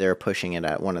know that they're pushing it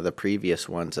at one of the previous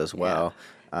ones as well.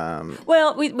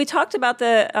 Well, we talked about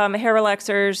the hair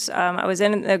relaxers. I was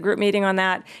in a group meeting on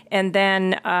that, and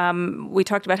then we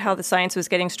talked about how the science was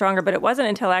getting stronger. But it wasn't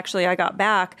until actually I got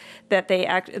back that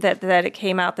that it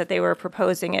came out that they were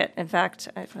proposing it. In fact,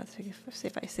 let's see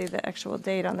if I see the actual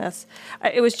date on this.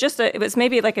 It was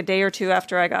maybe like a day or two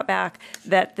after I got back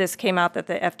that this came out that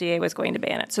the FDA was going to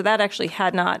ban it. So that actually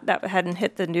hadn't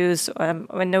hit the news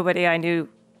when nobody I knew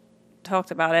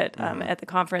talked about it at the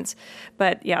conference.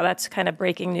 But yeah, that's kind of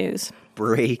breaking news.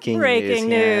 Breaking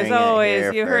news.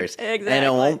 Always. You heard exactly. And it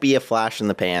won't be a flash in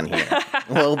the pan here.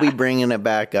 We'll be bringing it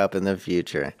back up in the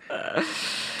future. All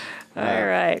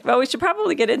right. Well, we should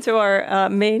probably get into our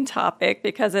main topic,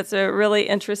 because it's a really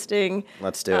interesting.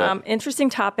 Let's do it. Interesting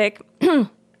topic.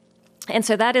 And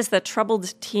so that is the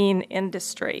troubled teen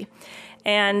industry.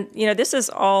 And, this is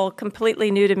all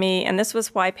completely new to me, and this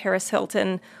was why Paris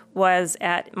Hilton was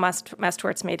at Mass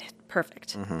Torts Made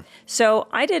Perfect. So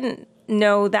I didn't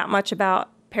know that much about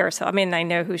Paris Hilton. I mean, I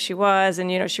know who she was,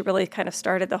 and, she really kind of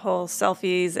started the whole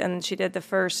selfies, and she did the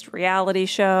first reality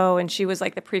show, and she was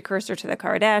like the precursor to the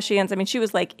Kardashians. I mean, she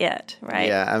was like it, right?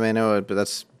 Yeah, I mean, but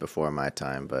that's before my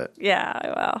time, but... Yeah,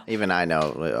 well... Even I know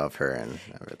of her and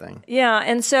everything. Yeah,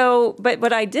 and so, but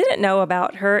what I didn't know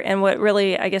about her, and what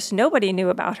really, I guess, nobody knew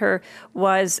about her,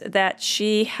 was that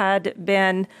she had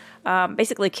been...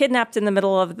 basically kidnapped in the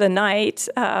middle of the night,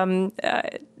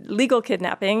 legal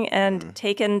kidnapping, and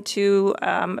taken to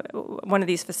one of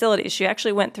these facilities. She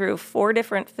actually went through 4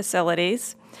 different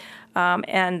facilities,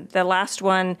 and the last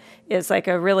one is like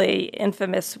a really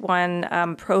infamous one,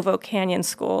 Provo Canyon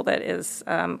School, that is...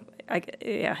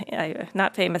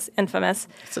 not famous, infamous.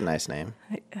 It's a nice name.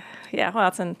 Yeah, well,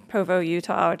 it's in Provo,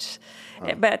 Utah.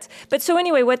 But so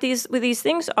anyway, what these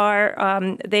things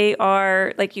are, they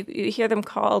are like you hear them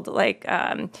called like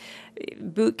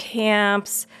boot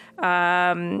camps.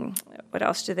 What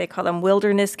else do they call them?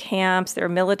 Wilderness camps. They're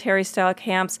military-style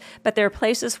camps. But they're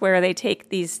places where they take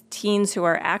these teens who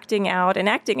are acting out. And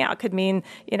acting out could mean,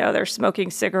 they're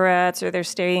smoking cigarettes or they're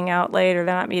staying out late or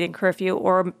they're not meeting curfew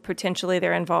or potentially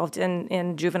they're involved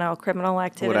in juvenile criminal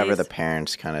activities. Whatever the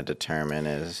parents kind of determine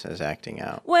is acting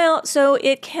out. Well, so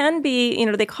it can be,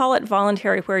 they call it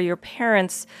voluntary where your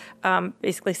parents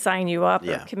basically sign you up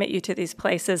or commit you to these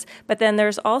places. But then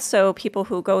there's also people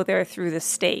who go there through the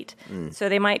state. So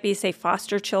they might be, say,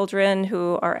 foster children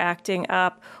who are acting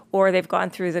up, or they've gone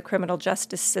through the criminal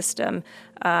justice system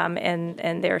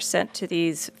and they're sent to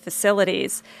these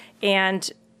facilities. And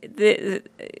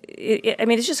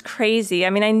it's just crazy. I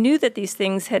mean, I knew that these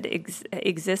things had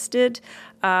existed,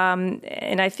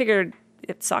 and I figured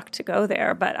it sucked to go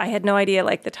there, but I had no idea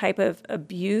like the type of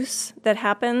abuse that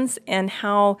happens and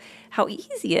how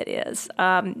easy it is.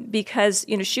 Because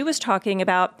she was talking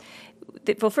about.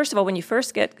 Well, first of all, when you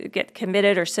first get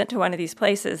committed or sent to one of these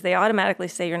places, they automatically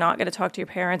say you're not going to talk to your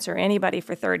parents or anybody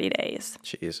for 30 days.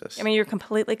 Jesus. I mean, you're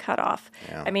completely cut off.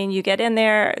 Yeah. I mean, you get in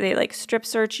there, they like strip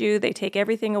search you, they take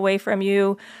everything away from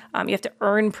you. You have to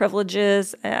earn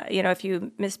privileges. If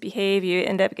you misbehave, you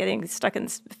end up getting stuck in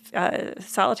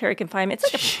solitary confinement.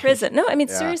 It's like a prison. No, I mean,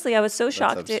 seriously, I was so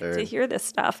shocked to hear this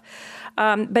stuff.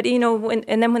 But,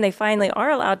 then when they finally are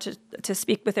allowed to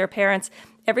speak with their parents,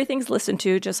 everything's listened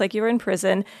to, just like you were in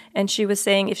prison. And she was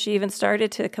saying if she even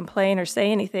started to complain or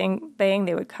say anything,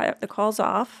 they would cut the calls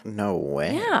off. No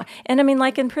way. Yeah. And I mean,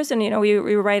 like in prison, we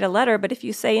write a letter, but if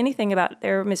you say anything about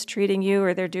they're mistreating you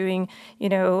or they're doing,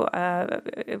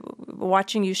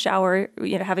 watching you shower,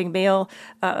 having male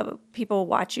people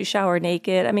watch you shower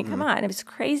naked. I mean, come on. It's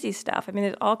crazy stuff. I mean,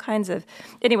 there's all kinds of,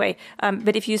 anyway.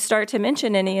 But if you start to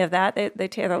mention any of that, they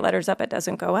tear their letters up. It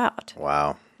doesn't go out.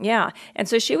 Wow. Yeah. And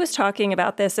so she was talking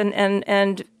about this,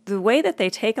 and the way that they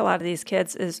take a lot of these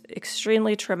kids is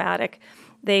extremely traumatic.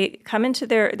 They come into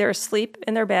they're asleep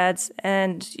in their beds,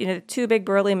 and, two big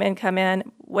burly men come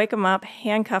in, wake them up,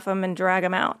 handcuff them, and drag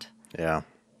them out. Yeah.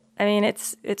 I mean,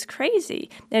 it's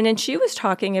crazy. And then she was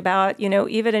talking about,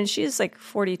 and she's like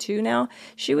 42 now.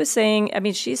 She was saying, I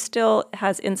mean, she still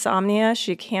has insomnia.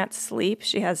 She can't sleep.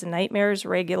 She has nightmares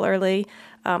regularly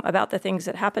about the things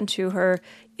that happened to her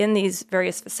in these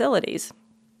various facilities.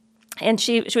 And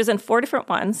she was in 4 different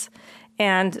ones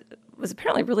and was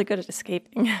apparently really good at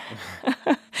escaping.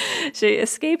 She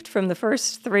escaped from the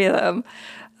first 3 of them.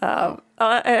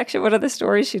 Actually, one of the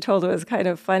stories she told was kind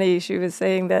of funny. She was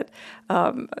saying that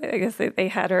I guess they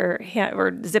had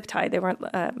her zip tied. They weren't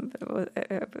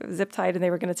zip tied, and they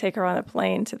were going to take her on a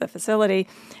plane to the facility.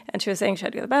 And she was saying she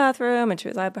had to go to the bathroom, and she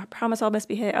was, I promise I'll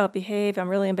behave. I'm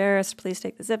really embarrassed. Please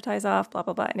take the zip ties off, blah,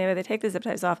 blah, blah. Anyway, they take the zip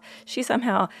ties off. She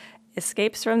somehow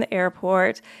escapes from the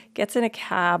airport, gets in a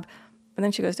cab, and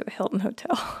then she goes to a Hilton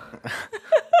hotel.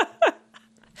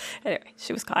 Anyway,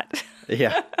 she was caught.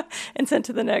 Yeah. And sent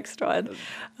to the next one.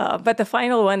 But the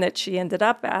final one that she ended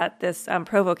up at, this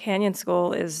Provo Canyon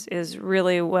School, is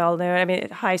really well known. I mean,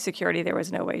 high security. There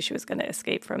was no way she was going to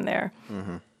escape from there.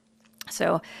 Mm-hmm.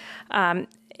 So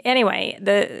anyway,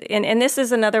 and this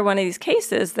is another one of these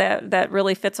cases that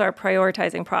really fits our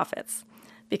prioritizing profits.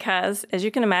 Because, as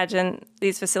you can imagine,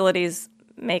 these facilities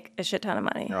make a shit ton of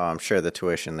money. Oh, I'm sure the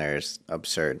tuition there is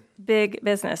absurd. Big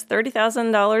business.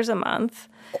 $30,000 a month.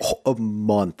 Oh, a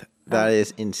month. That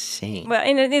is insane. Well,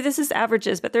 and this is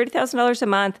averages, but $30,000 a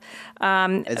month.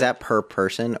 Is that per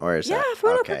person or is that? Yeah,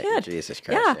 okay, per kid. Jesus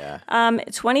Christ, yeah.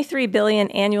 $23 billion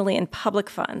annually in public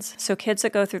funds. So kids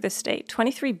that go through the state,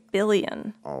 $23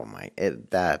 billion. Oh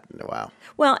wow.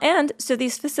 Well, and so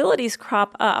these facilities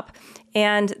crop up,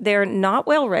 and they're not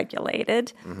well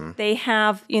regulated. Mm-hmm. They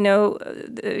have,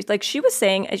 like she was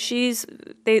saying,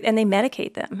 they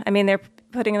medicate them. I mean, they're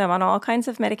putting them on all kinds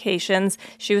of medications.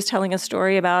 She was telling a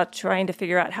story about trying to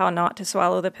figure out how not to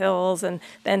swallow the pills, and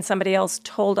then somebody else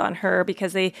told on her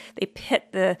because they pit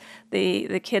the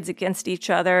kids against each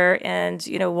other, and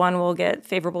one will get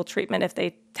favorable treatment if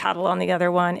they tattle on the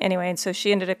other one. Anyway, and so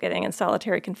she ended up getting in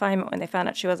solitary confinement when they found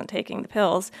out she wasn't taking the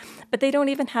pills. But they don't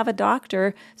even have a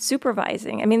doctor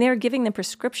supervising. I mean, they're giving them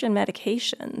prescription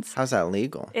medications. How's that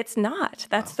legal? It's not.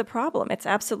 That's the problem. It's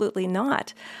absolutely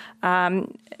not. I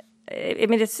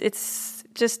mean, it's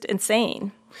just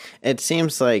insane. It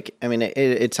seems like, I mean,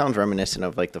 it sounds reminiscent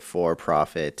of like the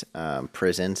for-profit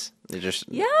prisons. They just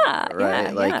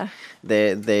right, like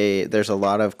there's a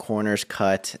lot of corners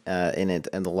cut in it,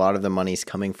 and a lot of the money's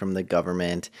coming from the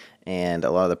government, and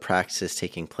a lot of the practices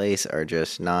taking place are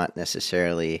just not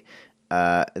necessarily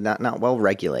not well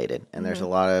regulated, and there's a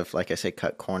lot of, like I said,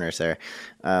 cut corners there.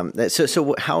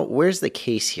 Where's the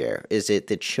case here? Is it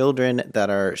the children that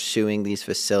are suing these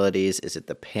facilities? Is it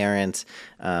the parents?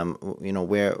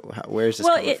 Where's this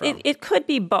coming from? It could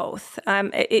be both.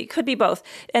 It could be both.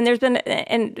 And there's been,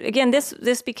 and again,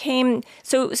 this became,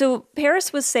 so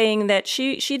Paris was saying that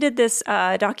she did this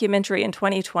documentary in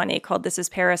 2020 called This Is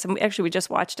Paris. And we just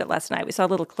watched it last night. We saw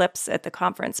little clips at the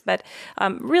conference, but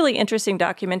really interesting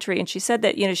documentary. And she said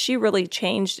that, she really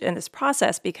changed in this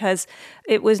process because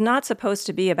it was not supposed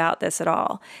to be about this at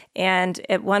all. And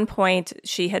at one point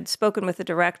she had spoken with the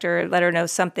director, let her know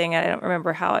something. I don't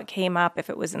remember how it came up, if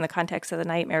it was in the context of the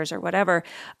nightmares or whatever.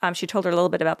 She told her a little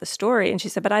bit about the story, and she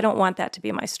said, but I don't want that to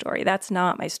be my story. That's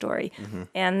not my story. Mm-hmm.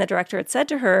 And the director had said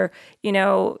to her,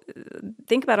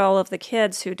 think about all of the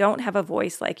kids who don't have a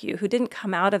voice like you, who didn't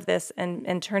come out of this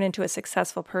and turn into a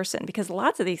successful person. Because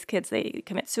lots of these kids, they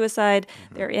commit suicide.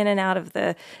 Mm-hmm. They're in and out of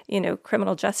the,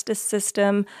 criminal justice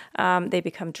system. They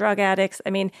become drug addicts. I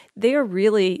mean, they are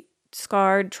really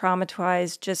scarred,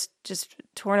 traumatized, just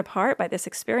torn apart by this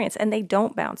experience, and they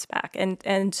don't bounce back.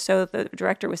 And so the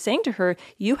director was saying to her,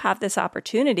 you have this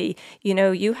opportunity,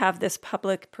 you have this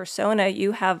public persona,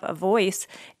 you have a voice,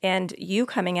 and you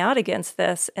coming out against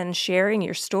this and sharing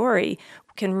your story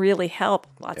can really help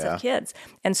lots of kids.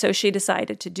 And so she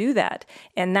decided to do that.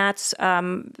 And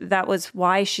that was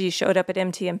why she showed up at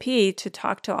MTMP to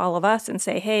talk to all of us and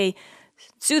say, hey,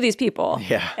 sue these people.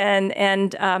 Yeah.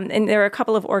 And there are a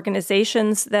couple of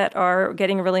organizations that are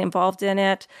getting really involved in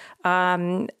it.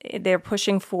 They're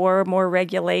pushing for more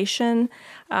regulation.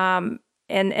 And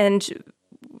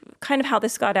kind of how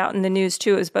this got out in the news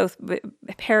too is both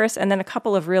Paris and then a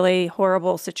couple of really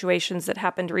horrible situations that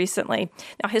happened recently.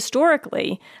 Now,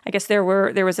 historically, I guess there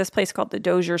was this place called the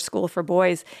Dozier School for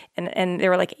Boys, and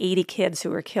there were like 80 kids who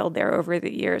were killed there over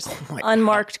the years.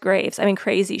 Unmarked graves. I mean,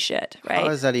 crazy shit, right? How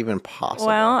is that even possible?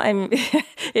 Well,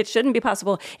 it shouldn't be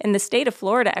possible. And the state of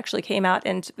Florida actually came out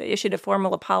and issued a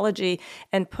formal apology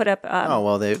and put up...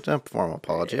 they've done a formal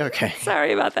apology. Okay.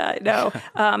 Sorry about that. No.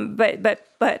 And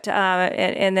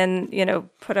then,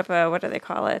 put up a, what do they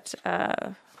call it?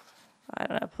 I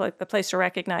don't know, a place to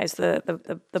recognize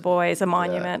the boys, a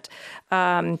monument.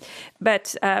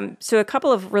 So a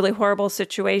couple of really horrible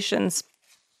situations.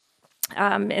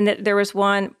 And there was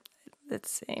one,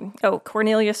 let's see. Oh,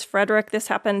 Cornelius Frederick. This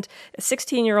happened, a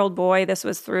 16-year-old boy. This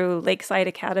was through Lakeside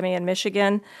Academy in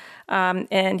Michigan.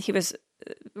 And he was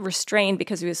restrained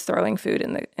because he was throwing food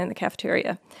in the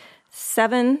cafeteria.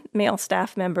 7 male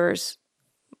staff members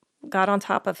got on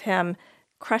top of him,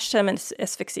 crushed him, and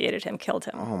asphyxiated him, killed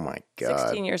him. Oh, my God.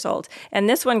 16 years old. And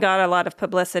this one got a lot of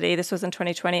publicity. This was in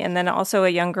 2020. And then also a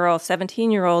young girl,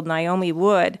 17-year-old Naomi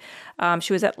Wood.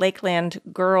 She was at Lakeland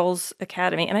Girls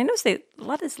Academy. And I noticed a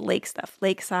lot of this lake stuff,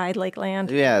 Lakeside, Lakeland.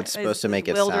 Yeah, it's supposed to make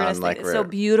it sound like it's so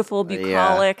beautiful,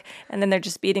 bucolic. Yeah. And then they're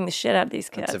just beating the shit out of these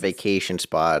kids. It's a vacation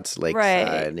spot. It's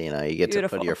lakeside. Right. You get to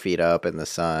put your feet up in the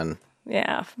sun.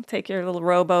 Yeah, take your little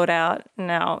rowboat out.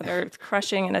 No, they're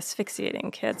crushing and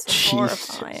asphyxiating kids. It's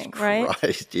horrifying, right?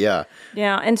 Christ, yeah.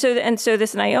 Yeah, and so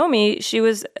this Naomi, she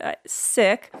was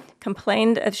sick,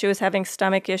 complained that she was having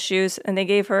stomach issues, and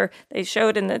they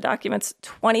showed in the documents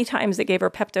 20 times they gave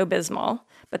her Pepto-Bismol,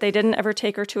 but they didn't ever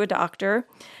take her to a doctor.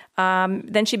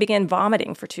 Then she began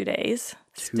vomiting for 2 days.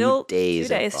 2 days.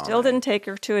 2 days. Still didn't take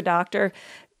her to a doctor.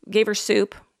 Gave her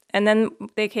soup, and then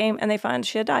they came and they found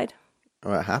she had died.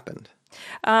 What happened?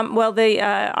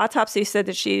 The autopsy said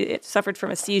that she suffered from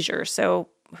a seizure, so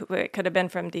it could have been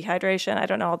from dehydration. I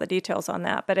don't know all the details on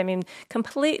that, but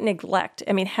complete neglect.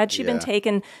 Had she been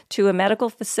taken to a medical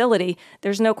facility,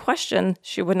 there's no question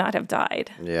she would not have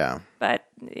died. Yeah. But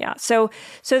yeah, so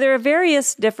there are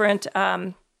various different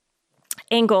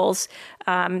angles,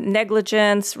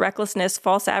 negligence, recklessness,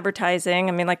 false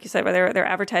advertising. Like you said, they're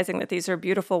advertising that these are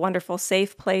beautiful, wonderful,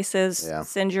 safe places. Yeah.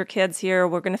 Send your kids here.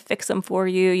 We're going to fix them for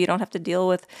you. You don't have to deal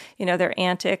with, their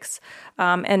antics,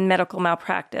 and medical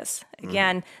malpractice.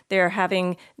 Again, they're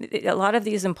having, a lot of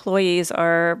these employees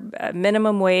are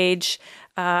minimum wage,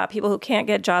 people who can't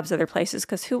get jobs other places,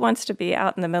 because who wants to be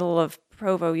out in the middle of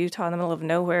Provo, Utah, in the middle of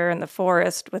nowhere in the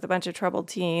forest with a bunch of troubled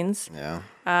teens? Yeah.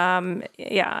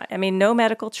 No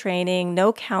medical training,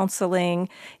 no counseling.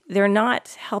 They're not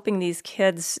helping these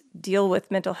kids deal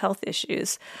with mental health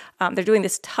issues. They're doing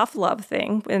this tough love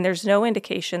thing, and there's no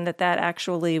indication that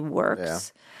actually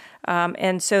works. Yeah.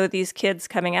 And so these kids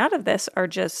coming out of this are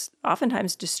just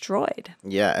oftentimes destroyed.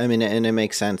 Yeah, and it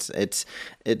makes sense. It's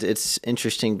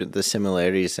interesting, the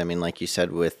similarities. Like you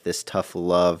said, with this tough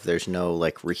love, there's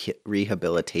no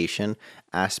rehabilitation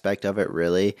aspect of it,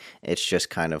 really. It's just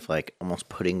kind of like almost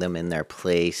putting them in their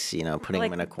place, putting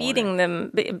them in a corner.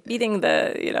 Beating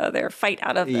their fight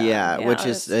out of them. Yeah, which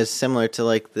is similar to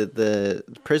like the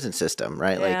prison system,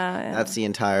 right? Like that's the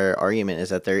entire argument, is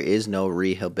that there is no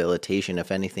rehabilitation.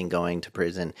 If anything, going to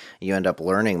prison, you end up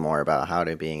learning more about how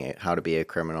to be a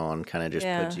criminal, and kind of just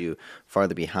puts you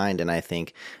farther behind. And I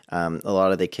think a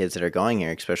lot of the kids that are going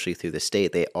here, especially through the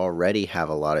state, they already have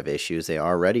a lot of issues. They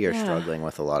already are struggling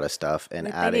with a lot of stuff, and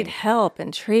they need help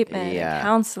and treatment and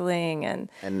counseling, and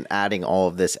adding all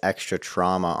of this extra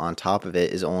trauma on top of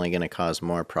it is only going to cause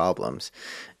more problems.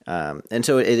 And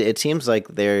so it seems like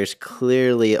there's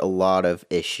clearly a lot of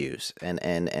issues, and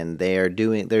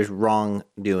there's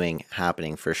wrongdoing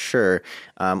happening for sure.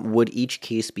 Would each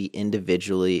case be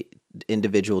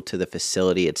individual to the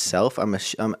facility itself? I'm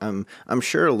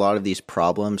sure a lot of these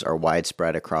problems are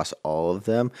widespread across all of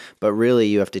them, but really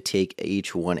you have to take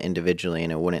each one individually,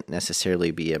 and it wouldn't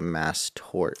necessarily be a mass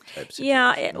tort type situation.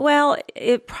 Yeah,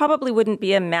 it probably wouldn't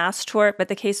be a mass tort, but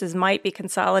the cases might be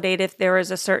consolidated if there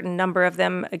is a certain number of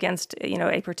them against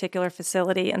a particular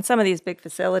facility. And some of these big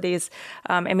facilities,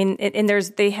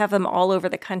 they have them all over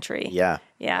the country. Yeah.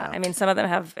 I mean, some of them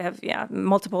have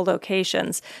multiple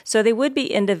locations. So they would be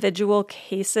individual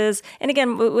cases. And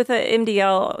again, with the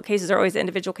MDL cases are always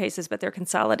individual cases, but they're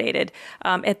consolidated.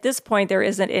 At this point, there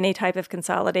isn't any type of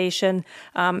consolidation.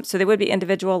 So they would be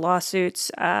individual lawsuits.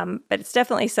 But it's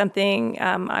definitely something,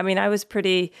 I was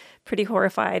pretty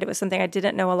horrified. It was something I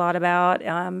didn't know a lot about,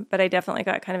 but I definitely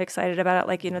got kind of excited about it.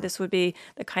 Like, this would be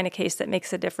the kind of case that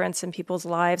makes a difference in people's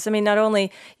lives. I mean, not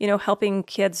only, helping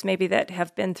kids maybe that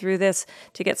have been through this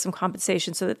to get some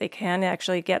compensation so that they can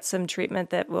actually get some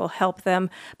treatment that will help them,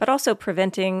 but also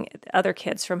preventing other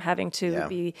kids from having to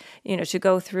be, to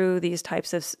go through these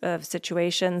types of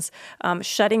situations,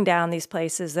 shutting down these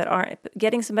places that aren't,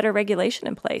 getting some better regulation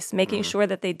in place, making sure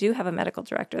that they do have a medical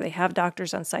director, they have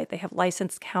doctors on site, they have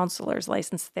licensed counselors,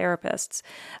 licensed therapists,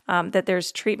 that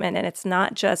there's treatment, and it's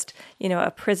not just,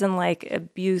 a prison-like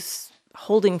abuse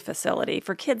holding facility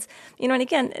for kids, and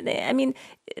again, I mean,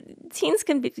 teens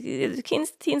can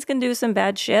do some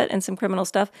bad shit and some criminal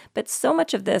stuff, but so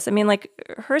much of this, I mean, like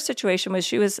her situation was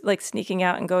she was like sneaking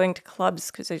out and going to clubs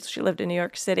because she lived in New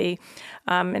York City,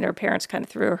 and her parents kind of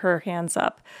threw her hands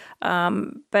up.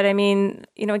 But I mean,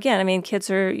 again, I mean, kids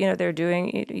are, they're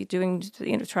doing,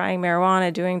 trying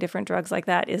marijuana, doing different drugs like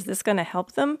that. Is this going to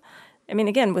help them? I mean,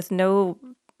 again, with no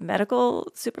medical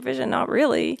supervision, not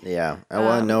really. Yeah, I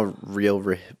want no real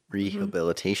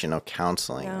rehabilitation or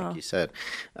counseling, like you said.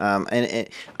 And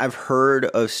I've heard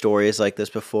of stories like this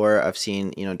before. I've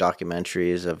seen,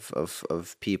 documentaries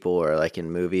of people, or like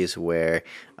in movies, where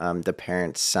the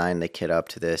parents sign the kid up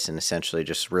to this and essentially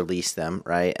just release them,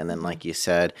 right? And then, like you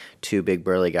said, two big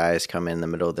burly guys come in the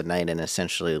middle of the night and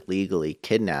essentially legally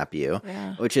kidnap you,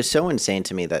 which is so insane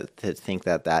to me, that to think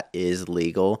that is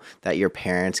legal, that your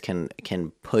parents can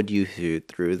put you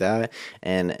through that.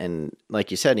 And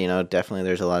like you said, definitely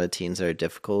there's a lot of teens that are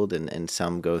difficult, and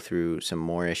some go through some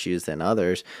more issues than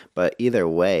others. But either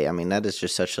way, I mean, that is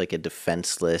just such like a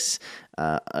defenseless,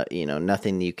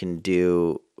 nothing you can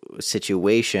do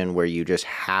situation, where you just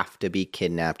have to be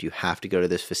kidnapped. You have to go to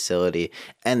this facility,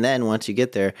 and then once you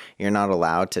get there, you're not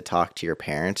allowed to talk to your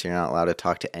parents. You're not allowed to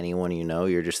talk to anyone.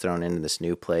 You're just thrown into this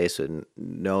new place with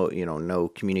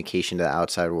no communication to the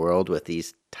outside world with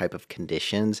these type of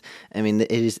conditions. I mean,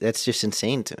 that's just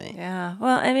insane to me. Yeah.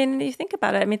 Well, I mean, you think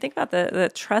about it. I mean, think about the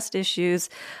trust issues.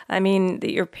 I mean,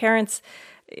 your parents,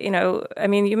 I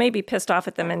mean, you may be pissed off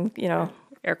at them and,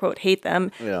 air quote, hate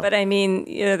them. Yeah. But I mean,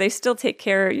 they still take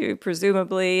care of you,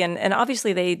 presumably. And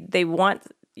obviously they want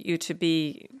you to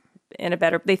be in a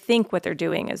better, they think what they're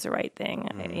doing is the right thing,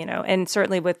 and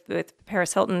certainly with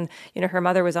Paris Hilton, her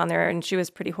mother was on there and she was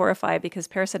pretty horrified because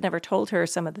Paris had never told her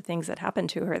some of the things that happened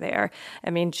to her there. I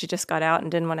mean, she just got out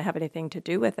and didn't want to have anything to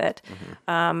do with it.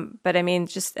 But I mean,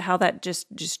 just how that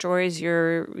just destroys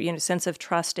your, sense of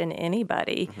trust in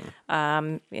anybody,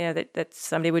 that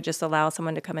somebody would just allow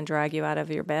someone to come and drag you out of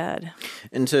your bed.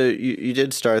 And so you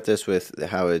did start this with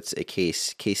how it's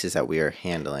cases that we are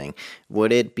handling.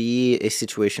 Would it be a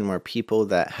situation where people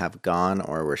that have gone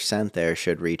or were sent there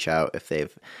should reach out if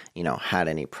they've, had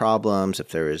any problems, if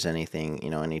there was anything,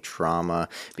 any trauma?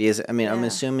 Because, I mean, I'm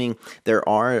assuming there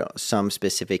are some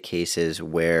specific cases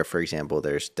where, for example,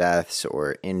 there's deaths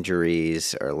or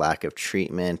injuries or lack of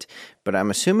treatment. But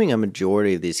I'm assuming a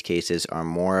majority of these cases are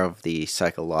more of the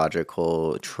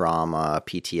psychological trauma,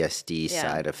 PTSD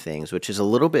side of things, which is a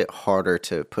little bit harder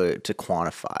to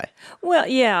quantify. Well,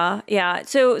 yeah.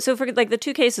 So for like the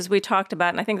two cases we talked about,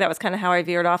 and I think that was kind of how I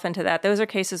veered off into that. Those are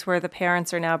cases where the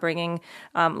parents are now bringing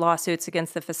lawsuits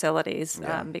against the facilities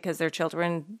because their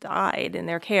children died in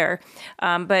their care.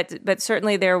 But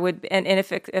certainly there would, and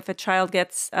if a child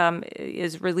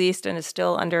is released and is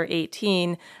still under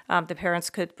 18, the parents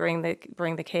could bring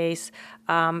the case.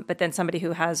 But then somebody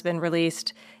who has been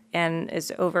released and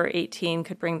is over 18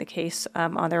 could bring the case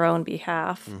on their own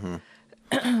behalf. Mm-hmm.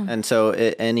 And so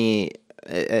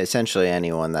essentially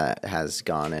anyone that has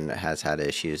gone and has had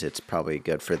issues, it's probably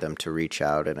good for them to reach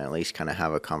out and at least kind of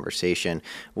have a conversation,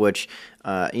 which,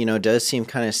 does seem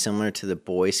kind of similar to the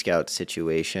Boy Scout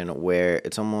situation where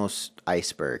it's almost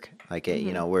iceberg. Like,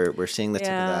 we're seeing the tip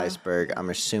of the iceberg. I'm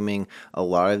assuming a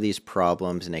lot of these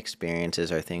problems and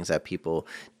experiences are things that people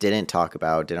didn't talk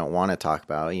about, didn't want to talk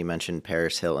about. You mentioned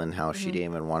Paris Hilton, how she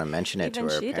didn't even want to mention it to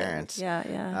her parents.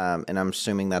 Yeah. And I'm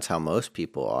assuming that's how most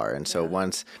people are. And so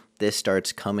once this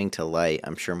starts coming to light,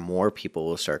 I'm sure more people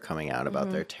will start coming out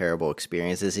about their terrible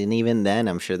experiences. And even then,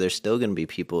 I'm sure there's still going to be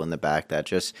people in the back that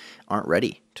just aren't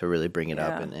ready to really bring it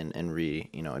up and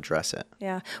address it.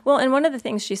 Yeah. Well, and one of the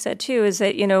things she said too is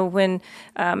that, when,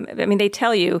 they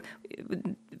tell you,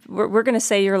 we're going to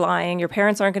say you're lying. Your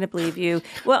parents aren't going to believe you.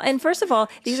 Well, and first of all,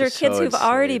 these are kids who've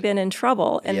already been in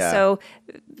trouble. And so,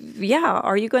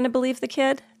 are you going to believe the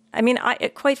kid? I mean,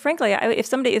 quite frankly, if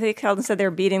they called and said they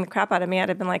were beating the crap out of me, I'd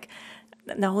have been like,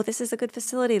 no, this is a good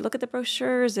facility. Look at the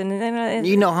brochures. And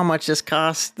you know how much this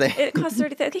costs? It costs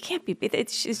 $30,000. It can't be.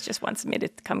 She just wants me to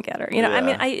come get her.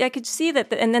 I could see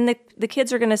that. And then the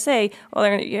kids are going to say,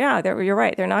 well, you're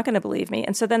right. They're not going to believe me.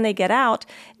 And so then they get out.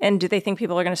 And do they think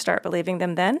people are going to start believing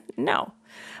them then? No.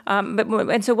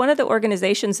 And so one of the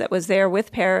organizations that was there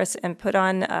with Paris and put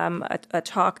on a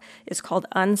talk is called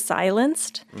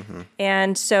Unsilenced.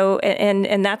 And so,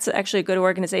 and that's actually a good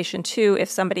organization too. If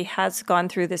somebody has gone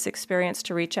through this experience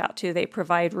to reach out to, they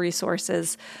provide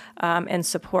resources and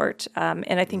support.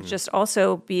 And I think just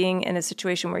also being in a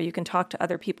situation where you can talk to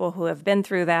other people who have been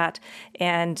through that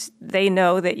and they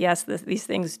know that, yes, these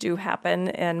things do happen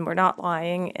and we're not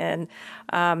lying. And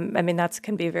that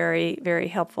can be very, very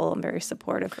helpful and very supportive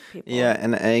for people. Yeah,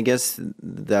 and I guess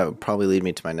that would probably lead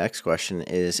me to my next question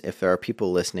is if there are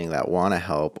people listening that want to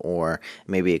help or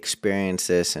maybe experience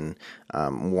this and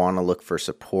want to look for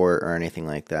support or anything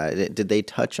like that, did they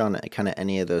touch on kind of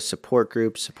any of those support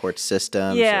groups, support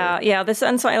systems? Yeah. This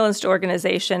Unsilenced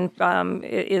organization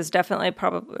is definitely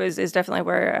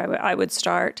where I would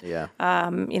start. Yeah.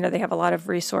 They have a lot of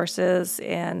resources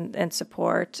and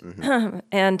support.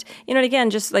 And, again,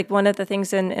 just like one of the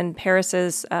things in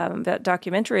Paris's that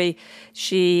documentary,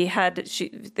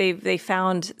 they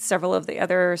found several of the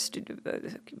other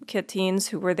teens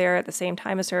who were there at the same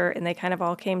time as her, and they kind of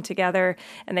all came together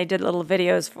and they did little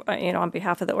videos, on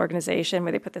behalf of the organization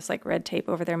where they put this like red tape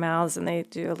over their mouths and they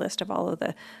do a list of all of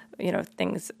the,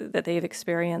 things that they've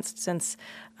experienced since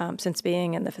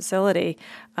being in the facility.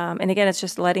 And again, it's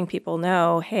just letting people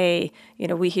know, hey,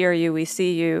 we hear you, we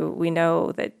see you, we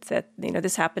know that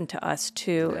this happened to us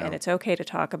too, and it's okay to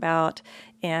talk about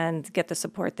and get the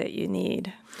support that you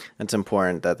need. It's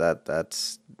important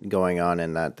that's going on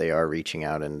and that they are reaching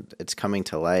out and it's coming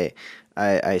to light.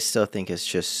 I still think it's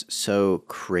just so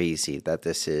crazy that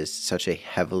this is such a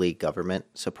heavily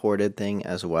government-supported thing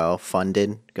as well,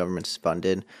 government's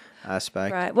funded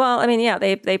aspect. Right. Well,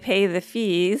 they pay the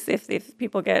fees if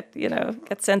people get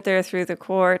sent there through the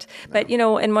court. But,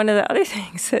 and one of the other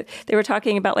things that they were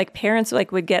talking about, like parents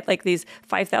would get like these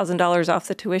 $5,000 off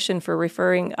the tuition for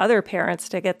referring other parents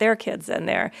to get their kids in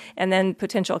there, and then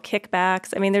potential kickbacks.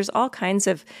 There's all kinds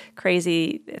of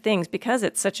crazy things because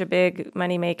it's such a big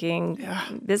money-making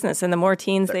business, and the more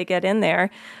teens they get in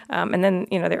there, and then,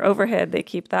 their overhead, they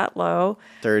keep that low.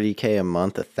 $30K a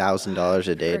month, $1,000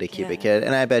 a day to keep a kid.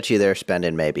 And I bet you they're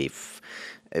spending maybe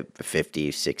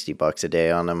 $50-$60 a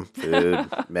day on them, food,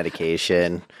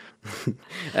 medication.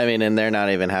 And they're not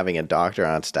even having a doctor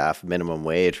on staff, minimum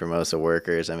wage for most of the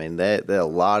workers. A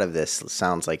lot of this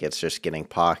sounds like it's just getting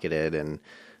pocketed and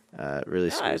really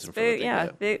squeezing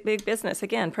from big business.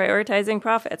 Again, prioritizing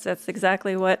profits. That's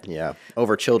exactly what. Yeah,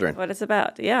 over children. What it's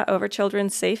about. Yeah, over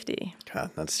children's safety.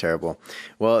 God, that's terrible.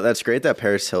 Well, that's great that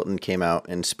Paris Hilton came out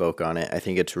and spoke on it. I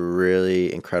think it's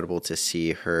really incredible to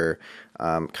see her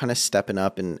kind of stepping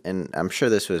up, and I'm sure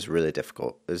this was really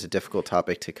difficult. It was a difficult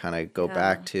topic to kind of go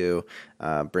back to,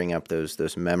 bring up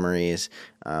those memories.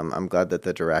 I'm glad that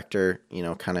the director,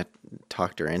 kind of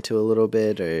talked her into a little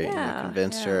bit or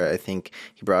convinced her. I think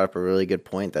he brought up a really good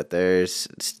point that there's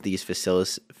these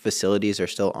facilities are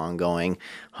still ongoing.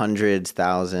 Hundreds,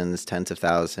 thousands, tens of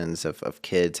thousands of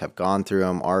kids have gone through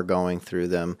them, are going through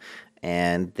them.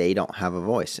 and they don't have a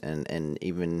voice. And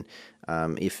even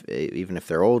if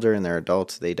they're older and they're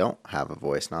adults, they don't have a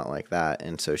voice, not like that.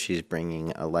 And so she's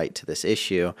bringing a light to this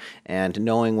issue and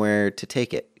knowing where to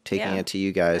take it. Taking it to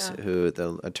you guys, who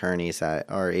the attorneys that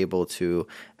are able to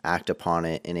act upon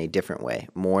it in a different way,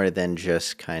 more than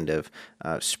just kind of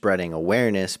spreading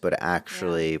awareness, but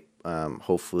actually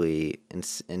hopefully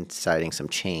inciting some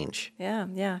change.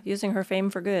 Yeah. Using her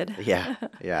fame for good.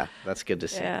 Yeah. That's good to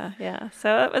see. Yeah.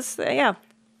 So it was,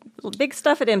 big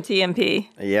stuff at MTMP.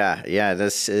 Yeah.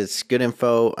 It's good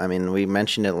info. I mean, we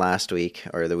mentioned it last week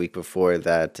or the week before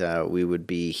that we would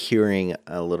be hearing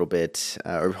a little bit,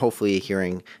 or hopefully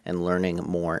hearing and learning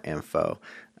more info.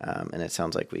 And it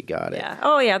sounds like we got it. Yeah.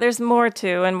 Oh, yeah. There's more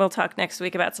too, and we'll talk next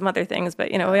week about some other things. But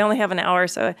we only have an hour,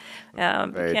 so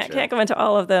can't go into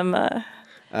all of them.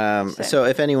 So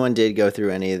if anyone did go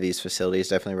through any of these facilities,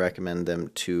 definitely recommend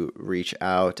them to reach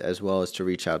out, as well as to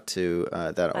reach out to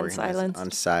that organization,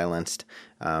 Unsilenced.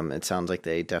 It sounds like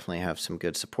they definitely have some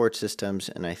good support systems,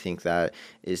 and I think that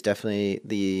is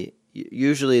definitely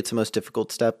usually it's the most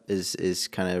difficult step is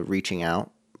kind of reaching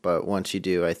out. But once you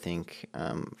do, I think,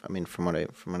 from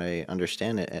what I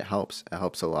understand, it helps. It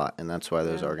helps a lot, and that's why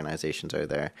those organizations are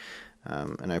there.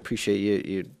 And I appreciate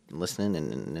you listening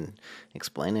and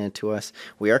explaining it to us.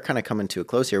 We are kind of coming to a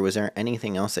close here. Was there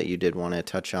anything else that you did want to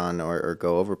touch on or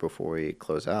go over before we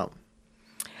close out?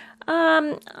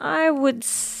 I would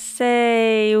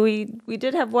say we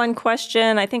did have one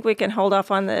question. I think we can hold off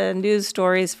on the news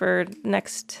stories for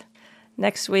next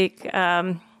week.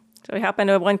 So we hop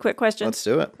into one quick question? Let's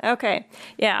do it. Okay.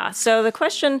 Yeah. So the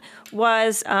question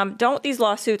was, don't these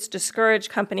lawsuits discourage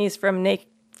companies from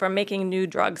making new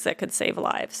drugs that could save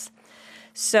lives?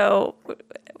 So,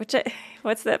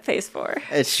 what's that face for?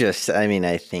 It's just,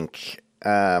 I think,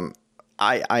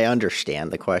 I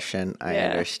understand the question. I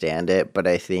understand it, but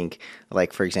I think,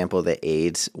 like, for example, the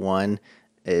AIDS one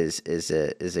is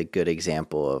a good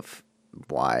example of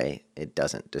why it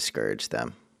doesn't discourage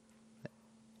them.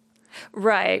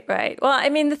 Right. Well, I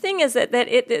mean, the thing is that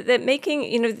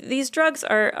making, these drugs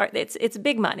are it's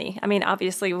big money. I mean,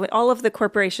 obviously, all of the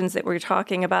corporations that we're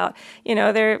talking about,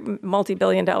 they're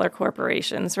multi-billion-dollar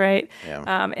corporations, right?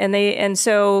 Yeah.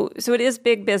 So it is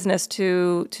big business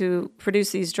to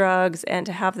produce these drugs and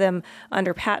to have them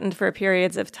under patent for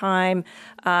periods of time.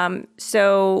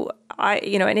 So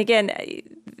and again,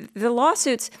 the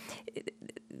lawsuits,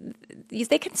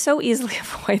 they can so easily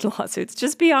avoid lawsuits.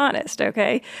 Just be honest,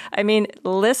 okay? I mean,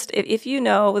 if you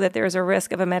know that there's a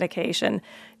risk of a medication,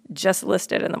 just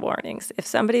list it in the warnings.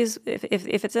 If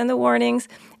it's in the warnings,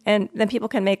 and then people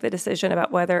can make the decision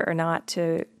about whether or not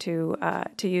to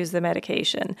use the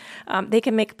medication. They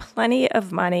can make plenty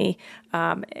of money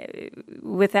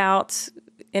without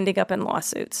ending up in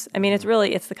lawsuits. I mean,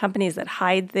 it's the companies that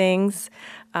hide things,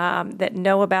 that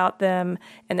know about them,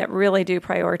 and that really do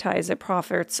prioritize their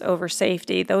profits over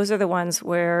safety. Those are the ones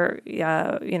where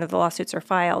the lawsuits are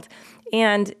filed,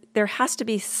 and there has to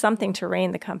be something to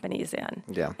rein the companies in.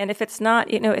 Yeah. And if it's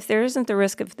not, if there isn't the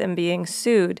risk of them being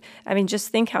sued, I mean, just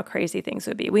think how crazy things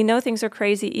would be. We know things are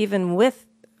crazy even with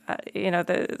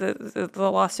the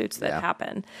lawsuits that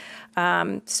happen.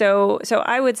 So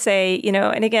I would say,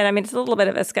 and again, I mean, it's a little bit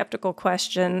of a skeptical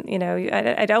question.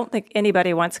 I don't think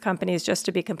anybody wants companies just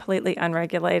to be completely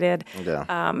unregulated,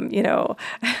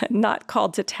 not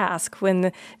called to task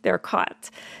when they're caught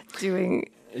doing.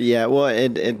 Yeah, well,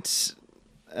 it's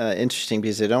interesting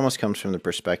because it almost comes from the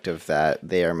perspective that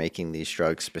they are making these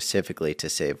drugs specifically to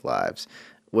save lives,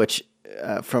 which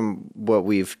from what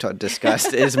we've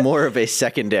discussed is more of a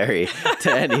secondary to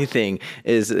anything.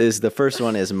 Is the first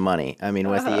one is money. I mean,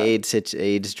 with the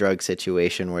AIDS drug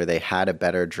situation where they had a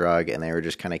better drug and they were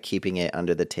just kind of keeping it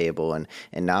under the table and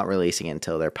not releasing it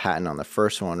until their patent on the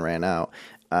first one ran out.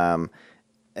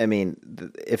 I mean,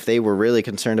 if they were really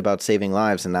concerned about saving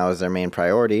lives and that was their main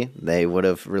priority, they would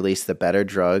have released the better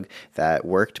drug that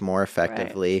worked more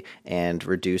effectively and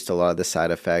reduced a lot of the side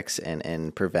effects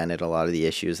and prevented a lot of the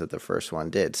issues that the first one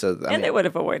did. So, they would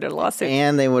have avoided lawsuits.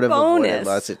 And they would have avoided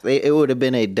lawsuits. It would have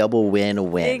been a double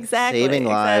win-win. Exactly. Saving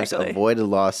lives, avoided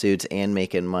lawsuits, and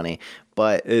making money.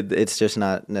 But it's just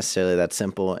not necessarily that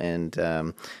simple.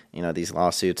 And, these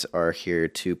lawsuits are here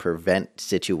to prevent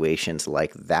situations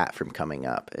like that from coming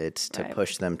up. It's to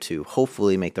push them to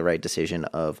hopefully make the right decision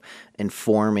of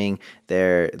informing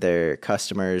their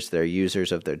customers, their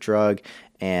users of their drug,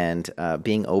 and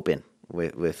being open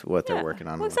with what they're working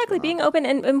on. Well, exactly, being open.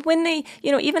 And when they,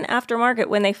 even aftermarket,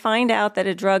 when they find out that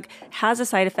a drug has a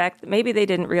side effect that maybe they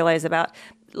didn't realize about,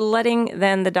 letting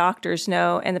then the doctors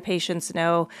know and the patients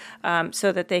know,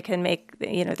 so that they can make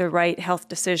the right health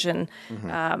decision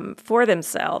for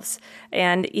themselves.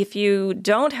 And if you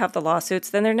don't have the lawsuits,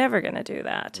 then they're never going to do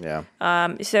that.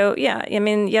 Yeah. So yeah, I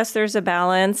mean, yes, there's a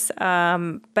balance,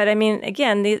 but I mean,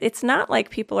 again, it's not like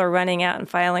people are running out and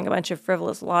filing a bunch of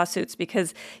frivolous lawsuits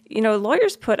because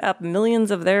lawyers put up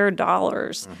millions of their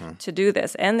dollars to do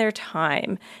this and their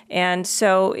time, and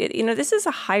so this is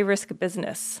a high risk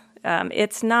business.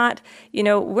 It's not,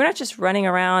 we're not just running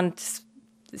around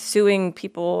suing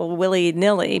people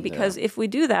willy-nilly because if we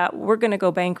do that, we're going to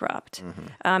go bankrupt.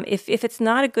 If it's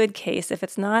not a good case, if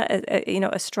it's not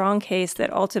a strong case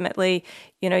that ultimately,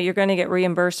 you're going to get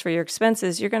reimbursed for your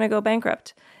expenses, you're going to go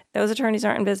bankrupt. Those attorneys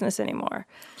aren't in business anymore.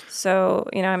 So,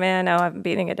 I know I'm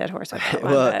beating a dead horse with that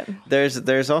one. Well,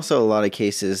 there's also a lot of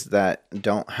cases that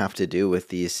don't have to do with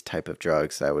these type of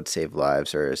drugs that would save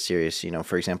lives or are serious.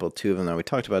 For example, two of them that we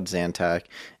talked about, Zantac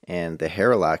and the hair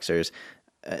relaxers.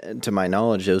 To my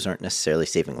knowledge, those aren't necessarily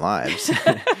saving lives.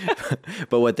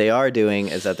 But what they are doing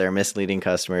is that they're misleading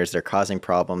customers. They're causing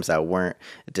problems that weren't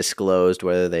disclosed,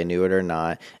 whether they knew it or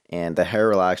not. And the hair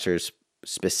relaxers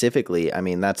specifically, I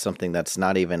mean, that's something that's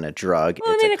not even a drug.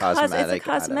 Well, it's it's a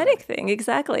cosmetic thing,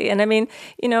 exactly. And I mean,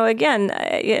 again,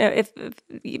 if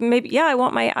maybe, I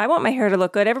want my hair to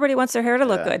look good. Everybody wants their hair to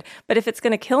look good. But if it's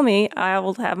going to kill me, I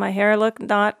will have my hair look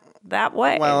not that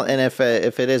way. Well, and if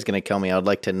it is going to kill me, I'd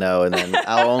like to know, and then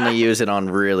I'll only use it on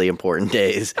really important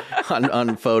days,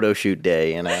 on photo shoot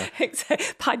day,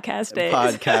 podcast day.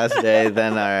 Podcast day.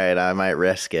 Then all right, I might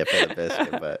risk it for the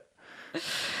biscuit, but.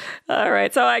 All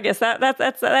right, so I guess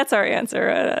that's our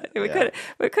answer.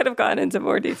 We could have gone into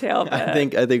more detail. But I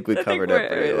think we covered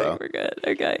it pretty well. We're good.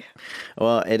 Okay.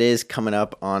 Well, it is coming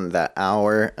up on that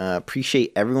hour.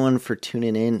 Appreciate everyone for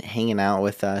tuning in, hanging out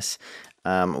with us.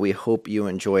 We hope you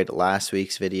enjoyed last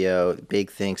week's video. Big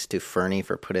thanks to Fernie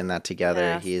for putting that together.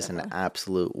 Yes, he is an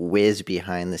absolute whiz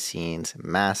behind the scenes.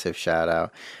 Massive shout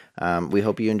out. We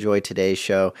hope you enjoyed today's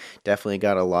show. Definitely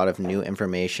got a lot of new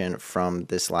information from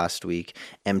this last week,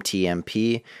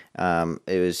 MTMP. It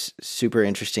was super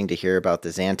interesting to hear about the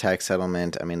Zantac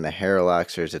settlement. I mean, the hair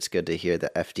relaxers, it's good to hear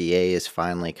the FDA is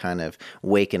finally kind of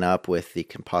waking up with the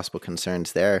possible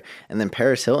concerns there. And then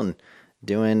Paris Hilton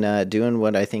doing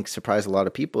what I think surprised a lot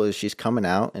of people is she's coming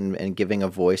out and giving a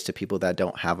voice to people that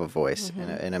don't have a voice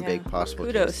in a big possible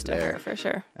kudos case to there. her for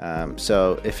sure.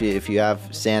 So if you have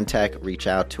Zantac, reach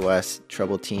out to us.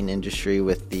 Troubled Teen Industry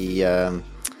with the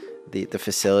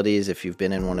facilities. If you've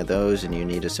been in one of those and you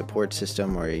need a support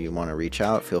system or you want to reach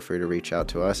out, feel free to reach out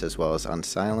to us as well as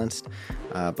Unsilenced.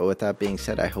 But with that being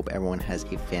said, I hope everyone has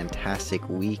a fantastic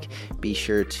week. Be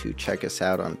sure to check us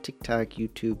out on TikTok,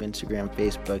 YouTube, Instagram,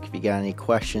 Facebook. If you got any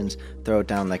questions, throw it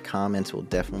down in the comments. We'll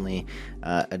definitely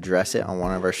address it on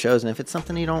one of our shows. And if it's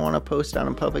something you don't want to post out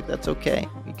in public, that's okay.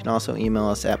 You can also email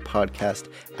us at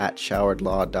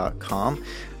podcast@showeredlaw.com.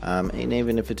 And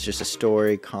even if it's just a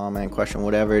story, comment, question,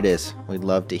 whatever it is, we'd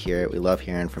love to hear it. We love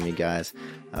hearing from you guys.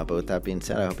 But with that being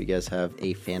said, I hope you guys have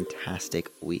a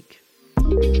fantastic week.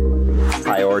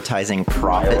 Prioritizing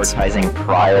profits.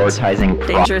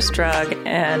 Dangerous drug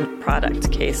and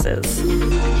product cases.